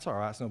and go, yeah, that's all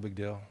right, it's no big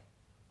deal.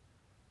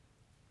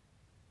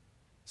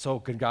 So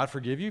can God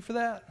forgive you for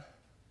that?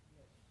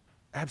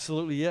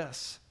 Absolutely,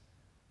 yes.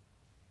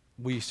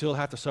 Will you still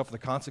have to suffer the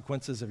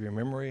consequences of your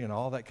memory and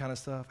all that kind of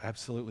stuff?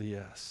 Absolutely,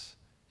 yes.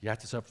 You have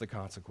to suffer the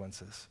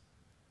consequences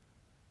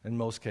in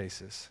most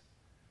cases.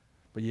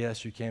 But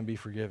yes, you can be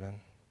forgiven.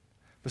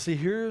 But see,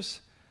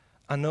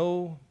 I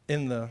know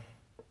that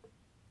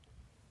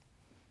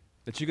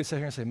you could sit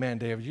here and say, man,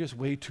 David, you're just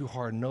way too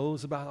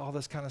hard-nosed about all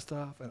this kind of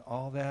stuff and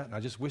all that. And I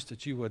just wish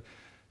that you would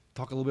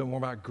talk a little bit more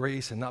about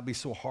grace and not be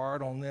so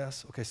hard on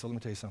this. Okay, so let me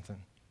tell you something.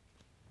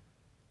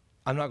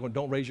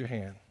 Don't raise your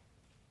hand.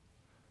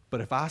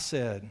 But if I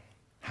said,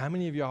 how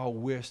many of y'all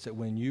wish that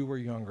when you were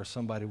younger,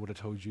 somebody would have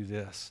told you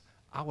this?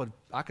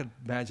 I could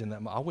imagine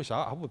that. I wish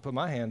I would put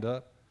my hand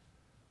up.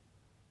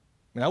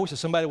 I wish that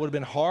somebody would have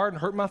been hard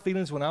and hurt my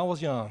feelings when I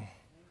was young. Amen.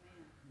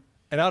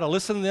 And I would have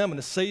listened to them and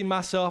to save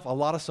myself a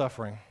lot of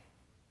suffering.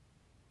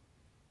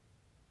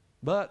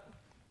 But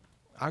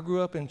I grew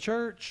up in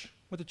church,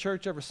 went to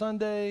church every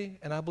Sunday,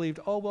 and I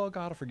believed, oh, well,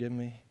 God will forgive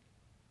me.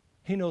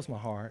 He knows my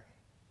heart.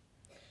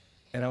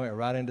 And I went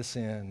right into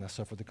sin, and I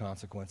suffered the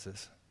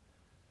consequences.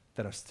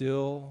 That I'm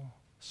still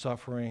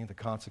suffering the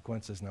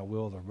consequences, and I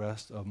will the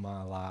rest of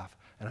my life.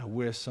 And I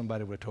wish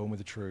somebody would have told me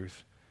the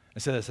truth.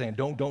 Instead of saying,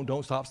 don't,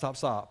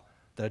 stop.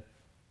 That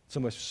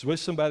wish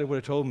somebody would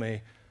have told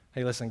me,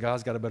 hey, listen,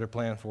 God's got a better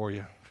plan for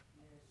you.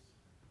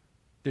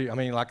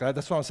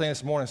 That's what I'm saying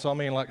this morning. So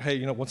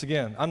hey, once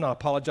again, I'm not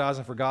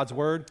apologizing for God's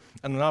word,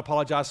 and I'm not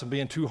apologizing for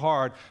being too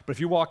hard. But if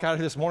you walk out of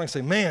here this morning and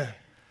say, man,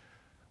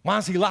 why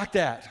is he like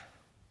that?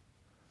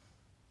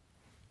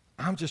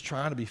 I'm just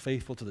trying to be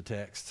faithful to the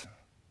text.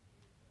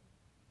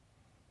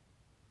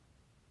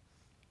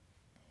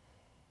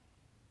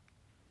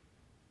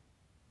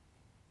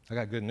 I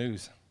got good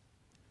news.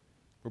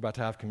 We're about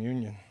to have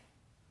communion.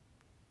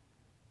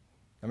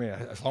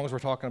 As long as we're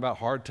talking about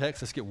hard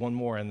text, let's get one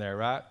more in there,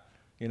 right?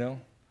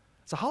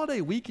 It's a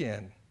holiday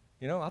weekend.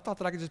 I thought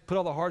that I could just put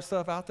all the hard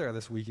stuff out there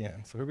this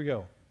weekend. So here we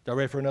go. Y'all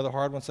ready for another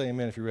hard one? Say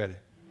amen if you're ready.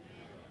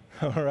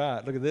 Amen. All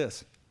right, look at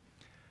this.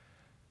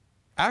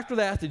 After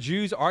that, the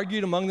Jews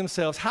argued among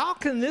themselves, how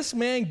can this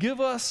man give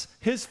us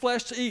his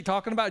flesh to eat?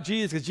 Talking about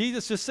Jesus, because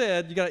Jesus just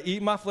said, you got to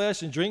eat my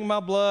flesh and drink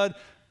my blood,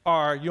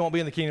 or you won't be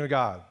in the kingdom of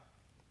God.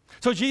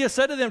 So Jesus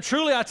said to them,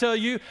 truly I tell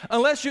you,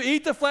 unless you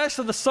eat the flesh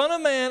of the Son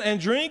of Man and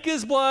drink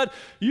his blood,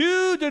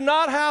 you do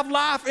not have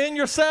life in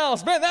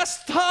yourselves. Man,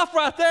 that's tough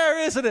right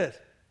there, isn't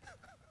it?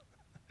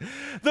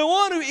 The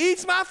one who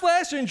eats my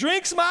flesh and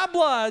drinks my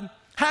blood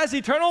has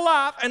eternal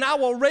life, and I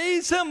will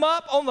raise him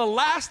up on the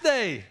last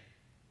day.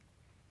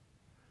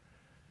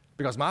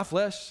 Because my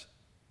flesh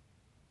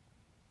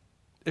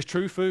is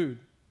true food,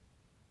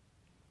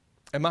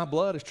 and my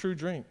blood is true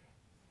drink.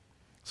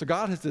 So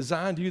God has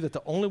designed you that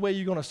the only way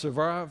you're going to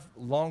survive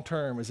long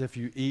term is if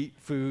you eat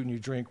food and you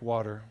drink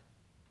water.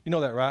 You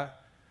know that, right?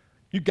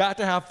 You got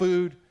to have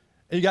food,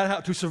 and you got to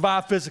have to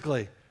survive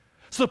physically.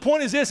 So the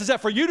point is this: is that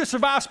for you to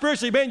survive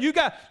spiritually, man, you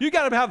got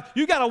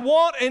to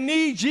want and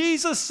need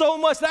Jesus so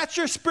much. That's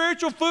your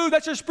spiritual food.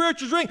 That's your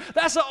spiritual drink.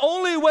 That's the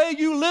only way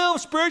you live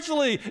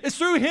spiritually. It's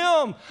through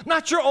Him,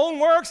 not your own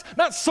works,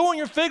 not sowing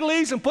your fig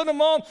leaves and putting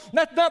them on,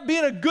 not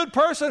being a good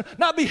person,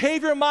 not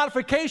behavior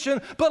modification,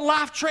 but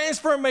life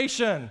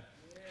transformation.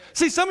 Yeah.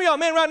 See, some of y'all,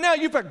 man, right now,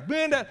 you've like,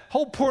 man, that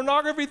whole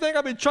pornography thing.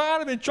 I've been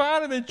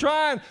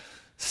trying.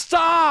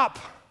 Stop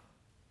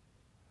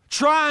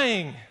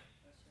trying.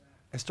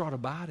 And start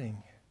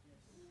abiding.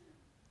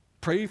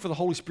 Pray for the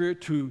Holy Spirit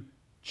to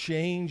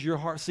change your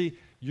heart. See,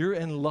 you're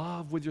in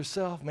love with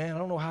yourself, man. I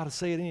don't know how to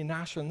say it any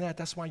nicer than that.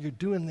 That's why you're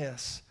doing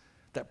this.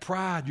 That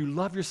pride, you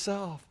love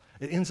yourself.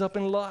 It ends up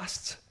in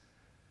lust.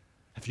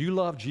 If you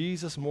love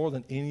Jesus more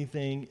than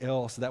anything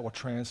else, that will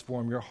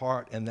transform your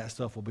heart, and that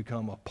stuff will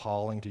become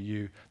appalling to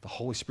you. The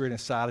Holy Spirit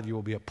inside of you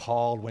will be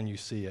appalled when you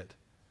see it.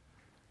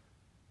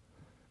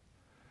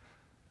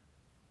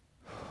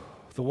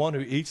 The one who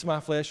eats my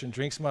flesh and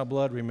drinks my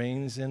blood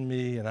remains in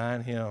me, and I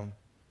in him.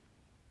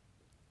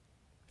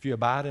 If you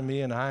abide in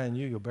me and I in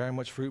you, you'll bear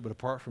much fruit, but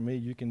apart from me,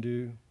 you can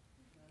do.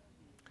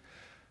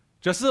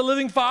 Just as the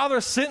living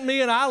Father sent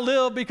me, and I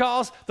live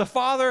because the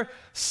Father,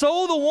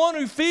 so the one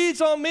who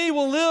feeds on me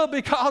will live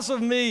because of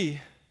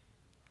me.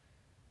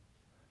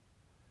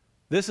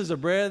 This is a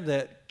bread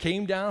that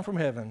came down from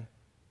heaven.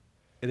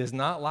 It is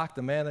not like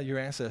the manna your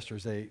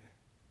ancestors ate,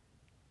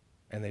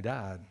 and they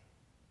died.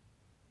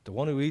 The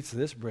one who eats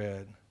this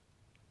bread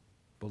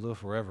will live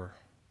forever.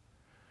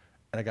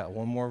 And I got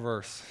one more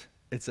verse.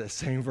 It's that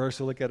same verse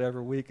we look at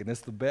every week, and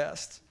it's the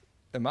best,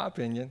 in my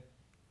opinion.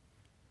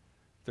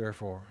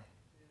 Therefore,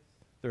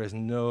 there is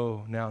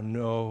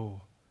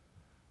no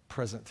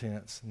present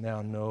tense,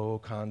 now no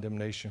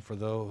condemnation for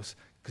those,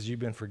 because you've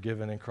been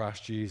forgiven in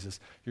Christ Jesus.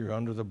 You're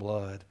under the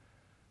blood.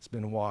 It's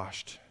been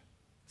washed.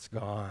 It's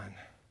gone.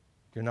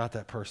 You're not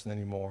that person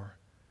anymore.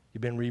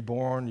 You've been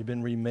reborn. You've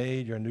been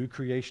remade. You're a new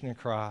creation in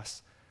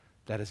Christ.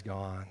 That is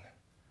gone.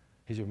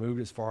 He's removed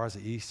as far as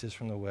the east is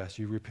from the west.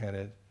 You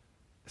repented.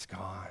 It's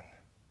gone.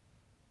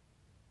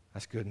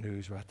 That's good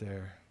news right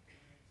there.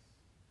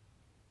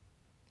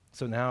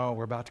 So now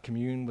we're about to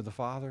commune with the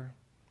Father,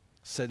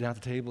 sit down at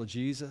the table of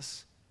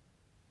Jesus,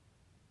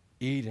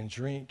 eat and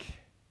drink,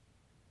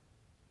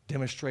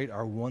 demonstrate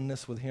our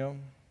oneness with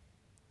him,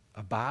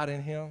 abide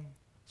in him.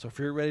 So if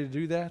you're ready to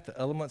do that, the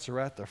elements are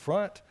at the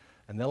front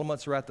and the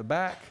elements are at the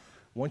back.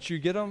 Once you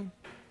get them,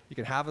 you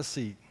can have a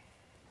seat.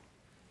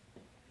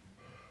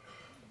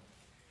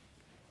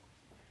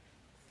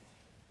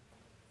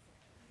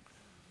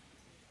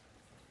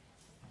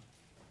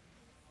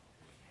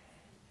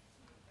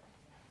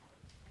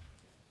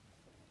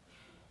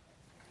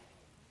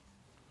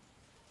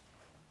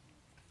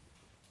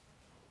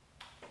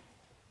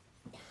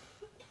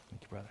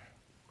 Thank you, brother.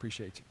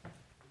 Appreciate you.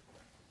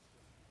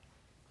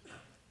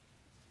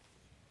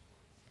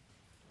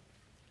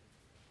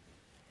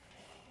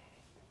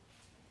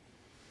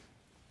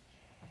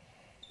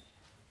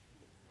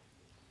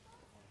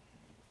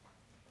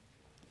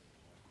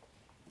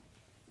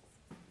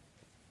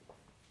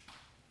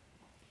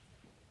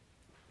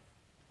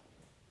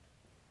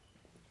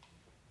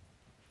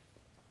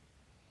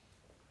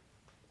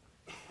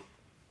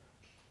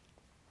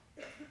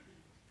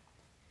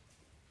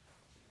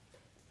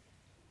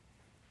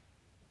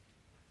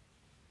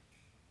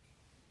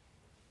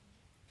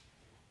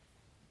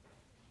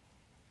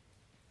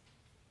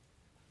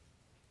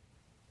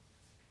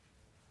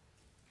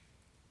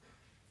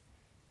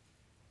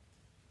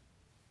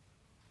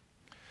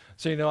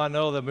 So, I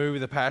know the movie,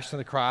 The Passion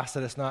of the Christ,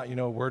 that it's not,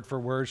 word for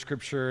word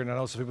scripture, and I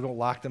know some people don't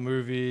like the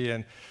movie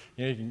and,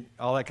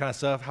 all that kind of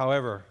stuff.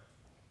 However,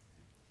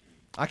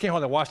 I can't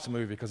hardly watch the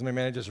movie because, man,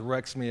 it just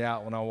wrecks me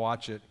out when I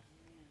watch it.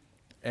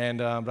 And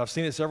but I've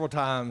seen it several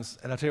times,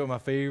 and I'll tell you what my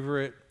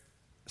favorite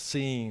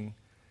scene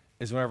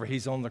is whenever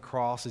he's on the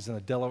cross, he's in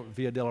the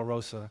Via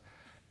Dolorosa,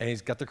 and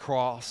he's got the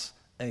cross,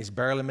 and he's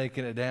barely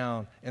making it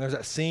down. And there's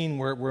that scene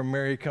where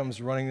Mary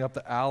comes running up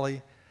the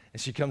alley, and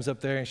she comes up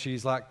there and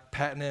she's like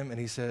patting him, and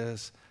he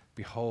says,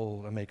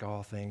 "Behold, I make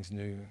all things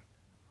new."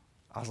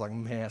 I was like,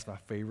 man, that's my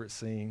favorite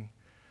scene.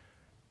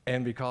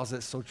 And because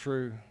it's so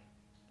true,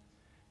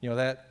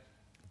 that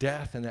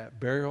death and that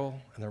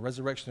burial and the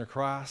resurrection of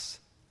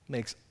Christ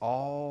makes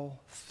all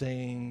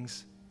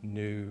things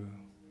new.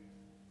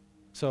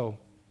 So,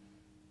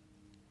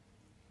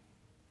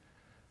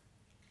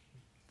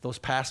 those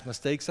past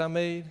mistakes I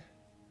made,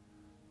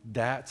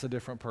 that's a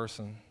different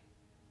person.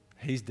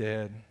 He's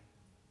dead.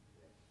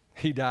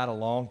 He died a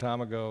long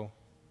time ago,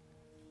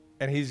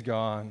 and he's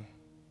gone.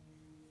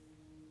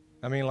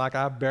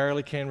 I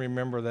barely can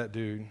remember that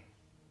dude.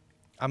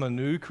 I'm a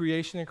new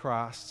creation in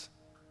Christ.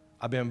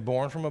 I've been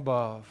born from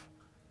above,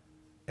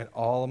 and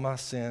all of my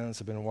sins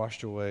have been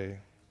washed away.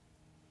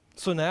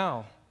 So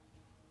now,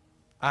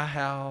 I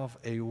have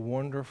a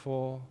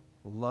wonderful,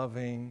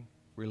 loving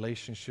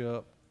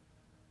relationship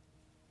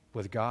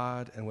with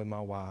God and with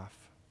my wife.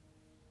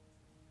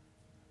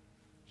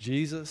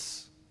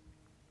 Jesus,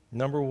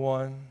 number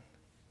one,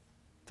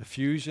 the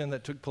fusion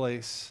that took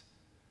place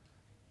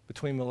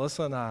between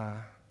Melissa and I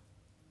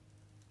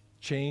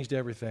changed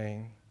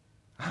everything.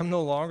 I'm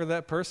no longer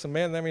that person,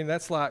 man.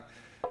 That's like,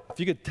 if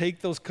you could take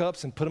those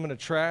cups and put them in the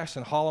trash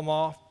and haul them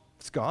off,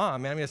 it's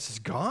gone, man. It's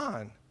just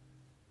gone.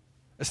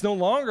 It's no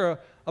longer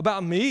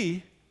about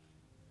me.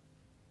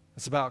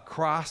 It's about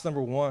Christ,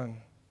 number one.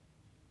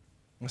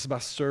 It's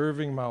about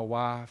serving my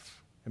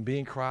wife and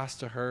being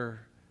Christ to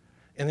her.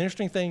 And the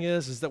interesting thing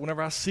is that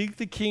whenever I seek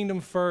the kingdom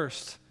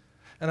first,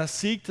 and I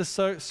seek to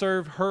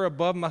serve her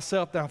above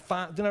myself,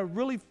 then I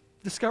really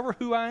discover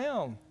who I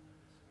am.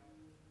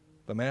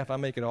 But man, if I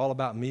make it all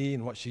about me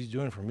and what she's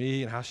doing for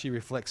me and how she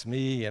reflects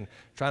me and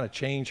trying to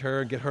change her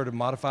and get her to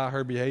modify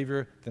her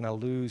behavior, then I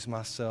lose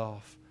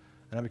myself.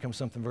 And I become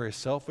something very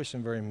selfish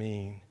and very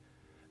mean.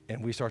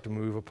 And we start to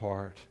move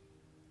apart.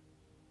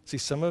 See,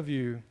 some of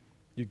you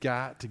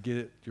got to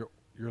get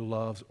your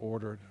loves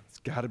ordered. It's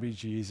got to be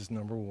Jesus,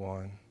 number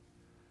one.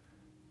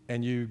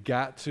 And you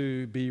got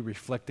to be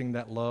reflecting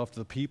that love to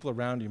the people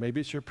around you.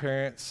 Maybe it's your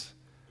parents.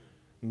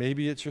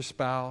 Maybe it's your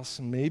spouse.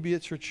 Maybe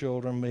it's your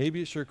children.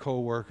 Maybe it's your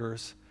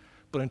coworkers.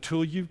 But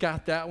until you've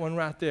got that one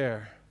right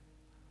there,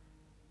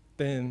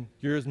 then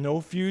there's no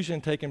fusion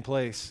taking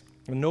place.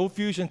 When no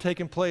fusion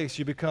taking place,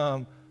 you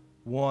become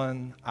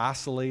one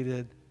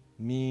isolated,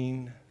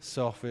 mean,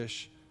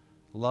 selfish,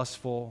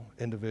 lustful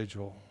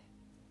individual.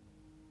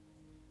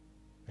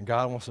 And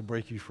God wants to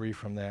break you free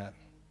from that.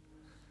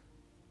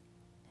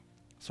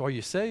 So are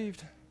you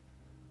saved?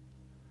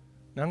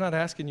 Now, I'm not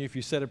asking you if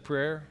you said a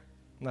prayer.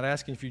 I'm not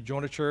asking if you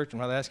joined a church. I'm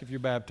not asking if you're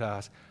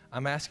baptized.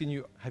 I'm asking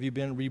you, have you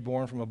been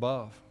reborn from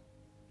above?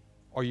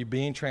 Are you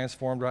being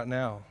transformed right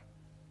now?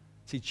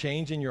 See,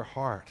 change in your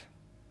heart.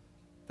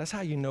 That's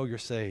how you know you're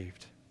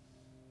saved.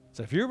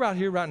 So if you're right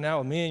here right now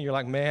with me and you're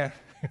like, man,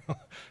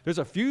 there's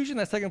a fusion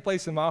that's taking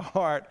place in my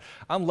heart.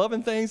 I'm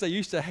loving things I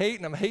used to hate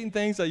and I'm hating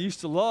things I used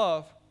to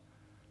love.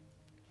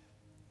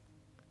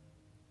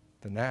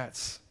 Then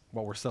that's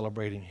what we're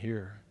celebrating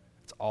here.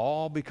 It's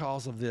all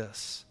because of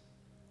this.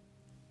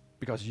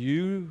 Because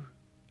you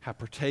have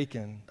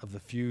partaken of the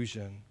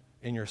fusion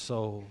in your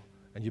soul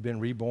and you've been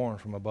reborn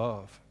from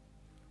above.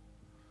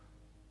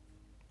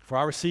 For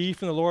I received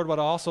from the Lord what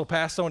I also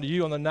passed on to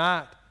you on the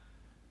night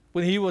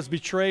when he was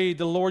betrayed.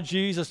 The Lord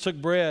Jesus took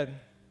bread.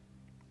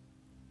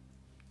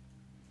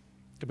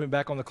 Can we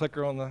back on the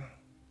clicker on the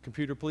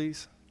computer,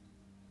 please?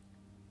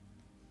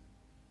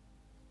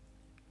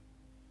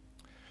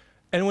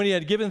 And when he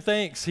had given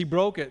thanks, he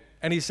broke it,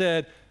 and he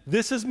said,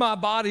 "This is my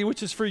body,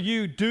 which is for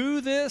you. Do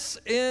this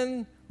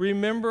in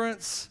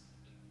remembrance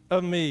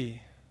of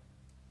me."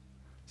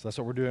 So that's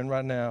what we're doing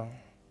right now.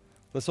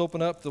 Let's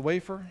open up the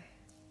wafer.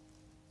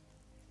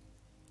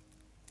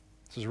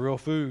 This is real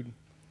food,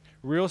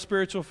 real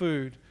spiritual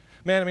food.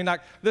 Man, I mean,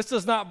 like, this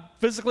does not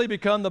physically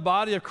become the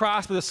body of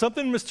Christ, but there's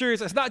something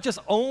mysterious. It's not just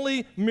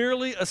only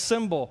merely a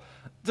symbol.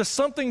 There's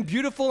something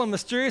beautiful and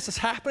mysterious that's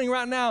happening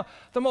right now.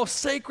 The most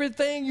sacred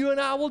thing you and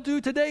I will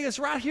do today is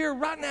right here,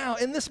 right now,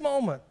 in this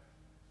moment.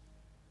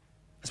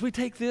 As we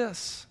take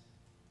this,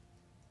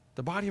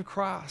 the body of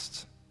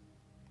Christ,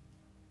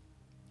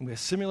 and we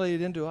assimilate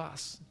it into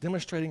us,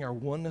 demonstrating our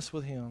oneness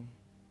with him.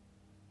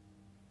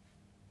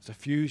 It's a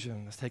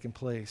fusion that's taking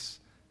place,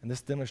 and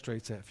this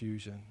demonstrates that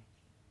fusion.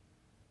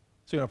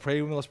 So, you know,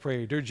 pray with me. Let's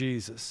pray. Dear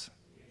Jesus,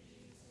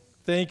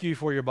 thank you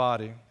for your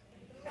body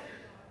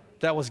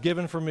that was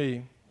given for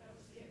me.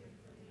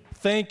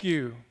 Thank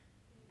you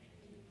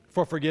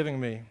for forgiving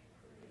me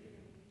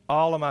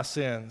all of my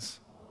sins.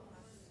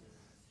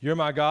 You're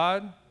my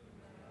God.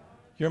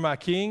 You're my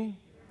King.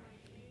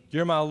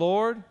 You're my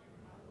Lord.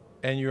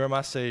 And you're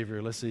my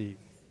Savior. Let's eat.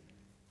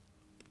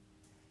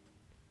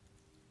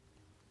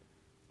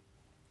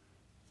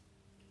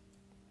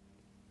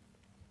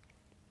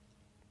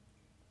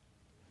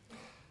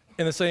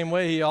 In the same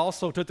way, he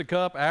also took the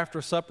cup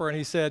after supper and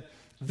he said,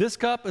 "This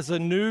cup is a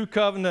new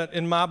covenant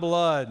in my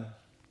blood.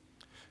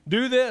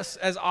 Do this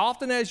as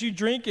often as you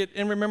drink it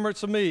in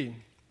remembrance of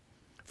me.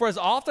 For as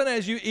often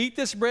as you eat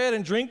this bread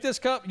and drink this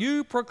cup,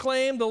 you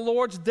proclaim the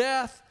Lord's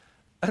death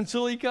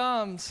until he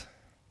comes."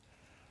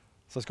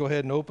 So let's go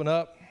ahead and open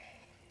up.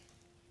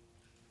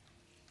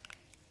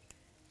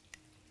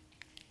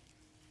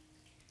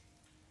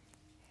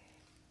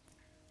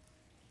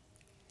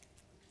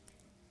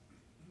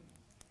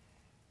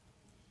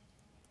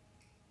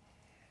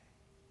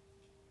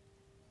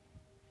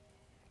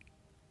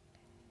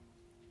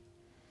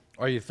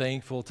 Are you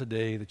thankful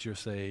today that you're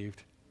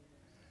saved?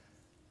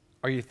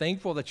 Are you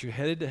thankful that you're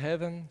headed to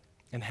heaven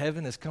and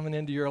heaven is coming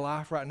into your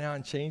life right now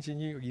and changing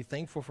you? Are you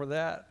thankful for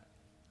that?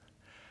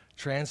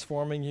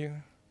 Transforming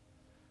you?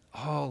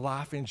 Oh,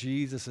 life in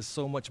Jesus is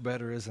so much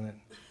better, isn't it?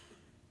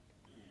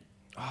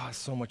 Oh, it's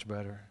so much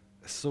better.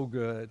 It's so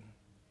good.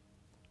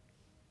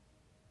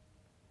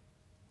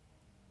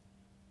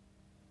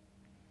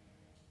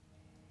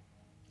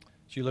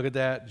 As you look at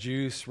that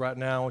juice right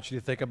now, I want you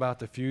to think about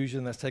the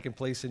fusion that's taking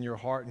place in your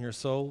heart and your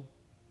soul,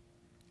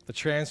 the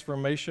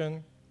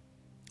transformation.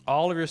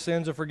 All of your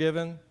sins are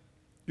forgiven.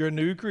 You're a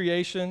new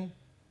creation.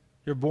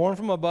 You're born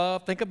from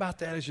above. Think about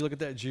that as you look at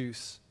that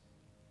juice.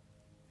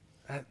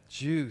 That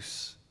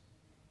juice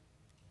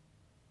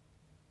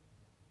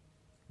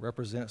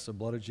represents the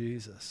blood of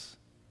Jesus.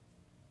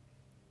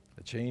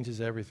 It changes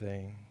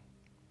everything.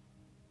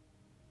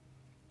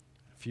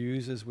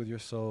 Fuses with your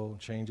soul,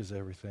 changes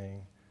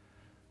everything.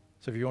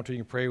 So if you want to, you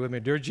can pray with me.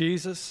 Dear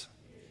Jesus,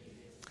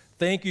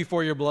 thank you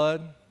for your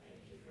blood.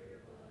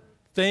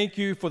 Thank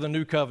you for the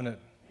new covenant.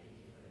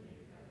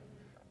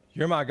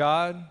 You're my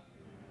God,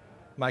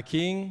 my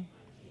King,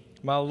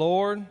 my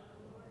Lord,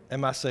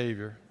 and my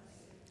Savior.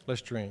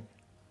 Let's drink.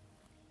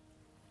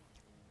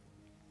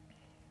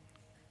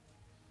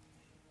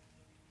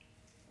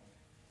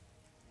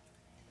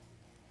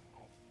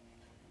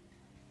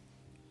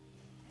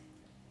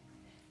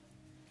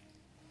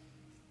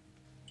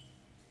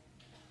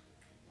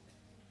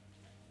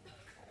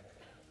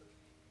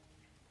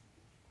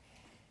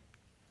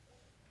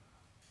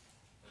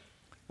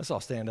 Let's all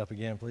stand up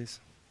again, please.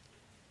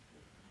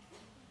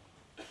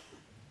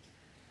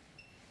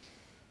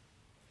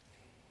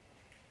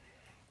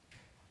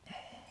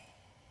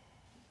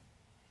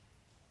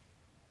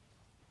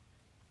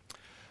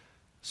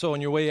 So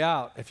on your way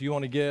out, if you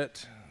want to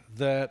get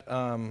that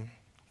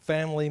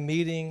family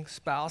meeting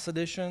spouse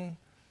edition,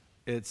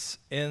 it's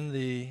in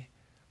the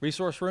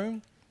resource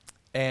room.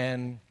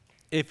 And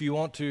if you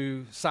want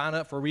to sign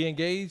up for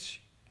Reengage,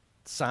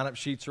 sign-up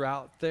sheets are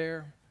out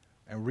there.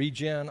 And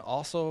Regen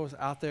also is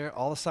out there.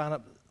 All the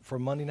sign-up for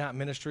Monday Night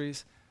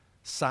Ministries,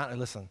 sign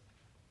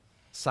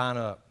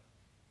up.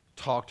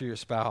 Talk to your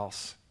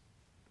spouse.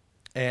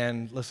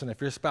 And listen,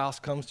 if your spouse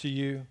comes to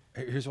you,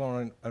 here's what I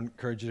want to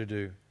encourage you to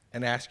do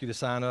and ask you to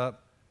sign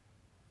up.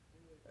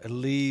 At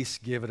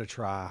least give it a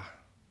try.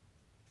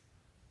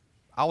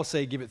 I would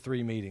say give it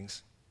 3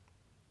 meetings.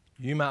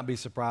 You might be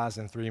surprised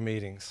in 3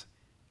 meetings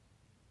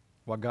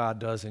what God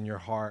does in your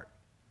heart.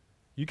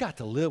 You got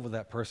to live with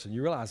that person.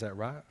 You realize that,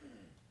 right?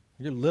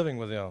 You're living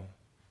with them.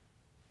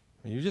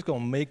 And you're just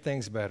going to make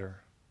things better.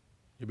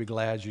 You'll be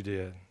glad you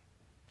did.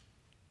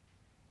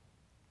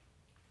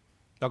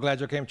 Y'all glad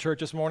you came to church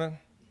this morning?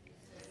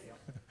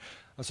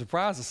 I'm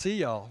surprised to see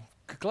y'all.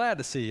 Glad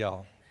to see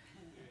y'all.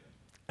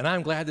 And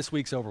I'm glad this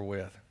week's over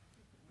with.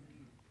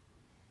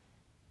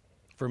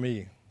 For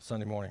me,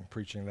 Sunday morning,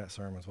 preaching that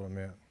sermon is what I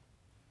meant.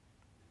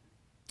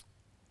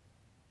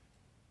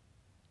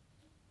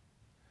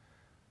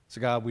 So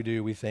God,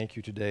 we thank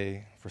you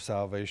today for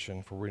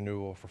salvation, for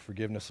renewal, for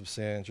forgiveness of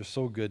sins. You're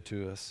so good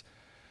to us.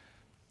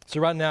 So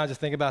right now,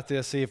 just think about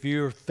this. See, if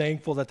you're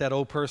thankful that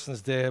old person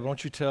is dead, why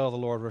don't you tell the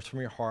Lord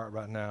from your heart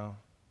right now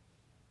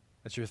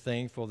that you're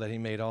thankful that he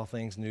made all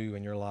things new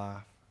in your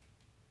life.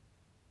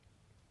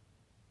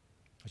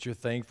 That you're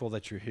thankful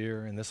that you're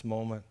here in this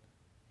moment,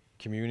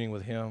 communing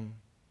with him.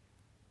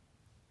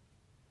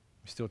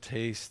 You still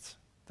taste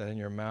that in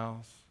your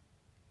mouth,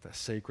 that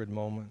sacred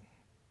moment.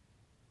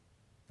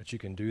 That you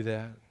can do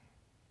that?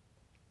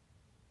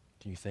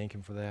 Can you thank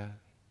him for that?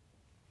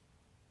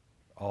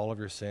 All of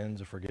your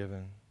sins are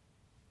forgiven.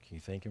 Can you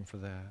thank him for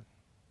that?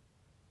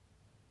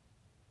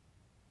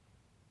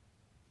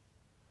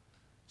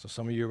 So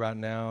some of you right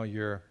now,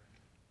 you're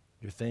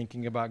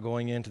thinking about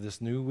going into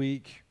this new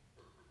week,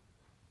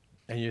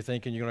 and you're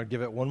thinking you're going to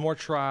give it one more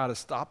try to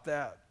stop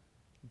that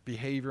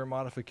behavior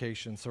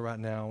modification. So right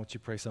now, I want you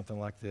to pray something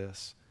like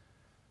this.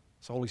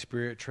 So Holy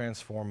Spirit,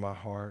 transform my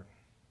heart.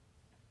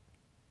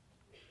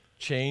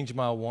 Change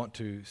my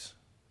want-tos.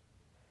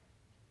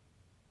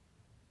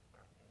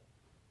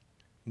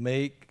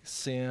 Make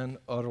sin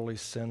utterly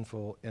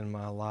sinful in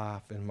my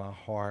life, in my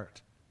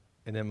heart,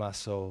 and in my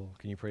soul.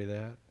 Can you pray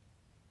that?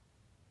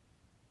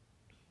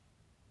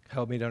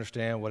 Help me to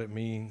understand what it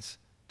means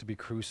to be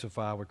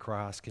crucified with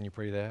Christ. Can you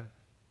pray that?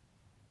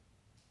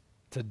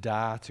 To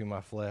die to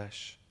my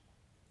flesh.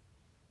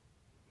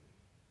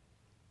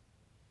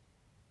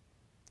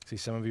 See,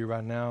 some of you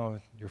right now,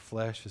 your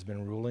flesh has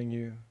been ruling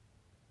you.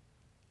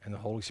 And the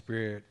Holy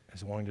Spirit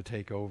is wanting to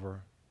take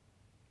over.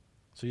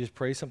 So you just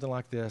pray something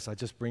like this. I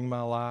just bring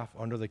my life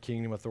under the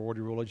kingdom,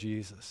 authority, rule of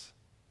Jesus.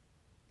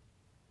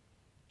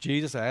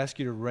 Jesus, I ask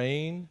you to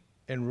reign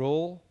and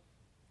rule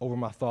over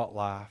my thought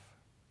life.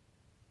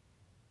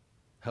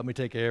 Help me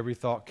take every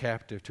thought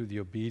captive to the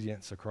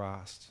obedience of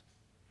Christ.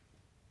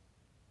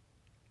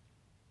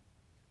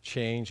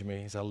 Change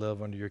me as I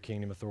live under your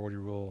kingdom, authority,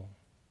 rule.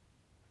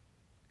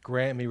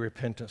 Grant me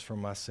repentance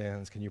from my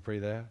sins. Can you pray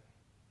that?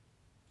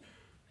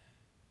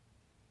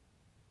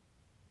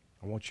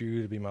 I want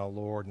you to be my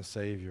Lord and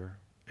Savior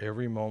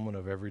every moment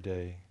of every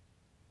day.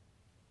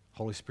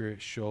 Holy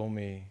Spirit, show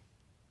me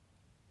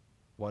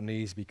what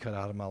needs to be cut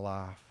out of my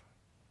life.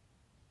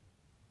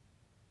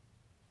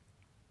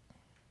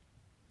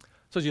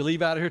 So as you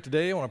leave out of here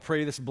today, I want to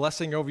pray this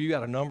blessing over you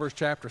out of Numbers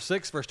chapter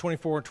 6, verse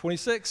 24 and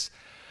 26.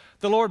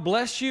 The Lord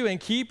bless you and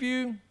keep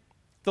you.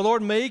 The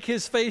Lord make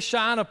his face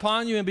shine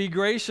upon you and be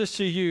gracious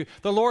to you.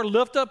 The Lord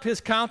lift up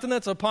his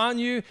countenance upon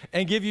you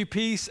and give you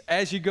peace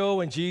as you go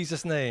in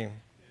Jesus' name.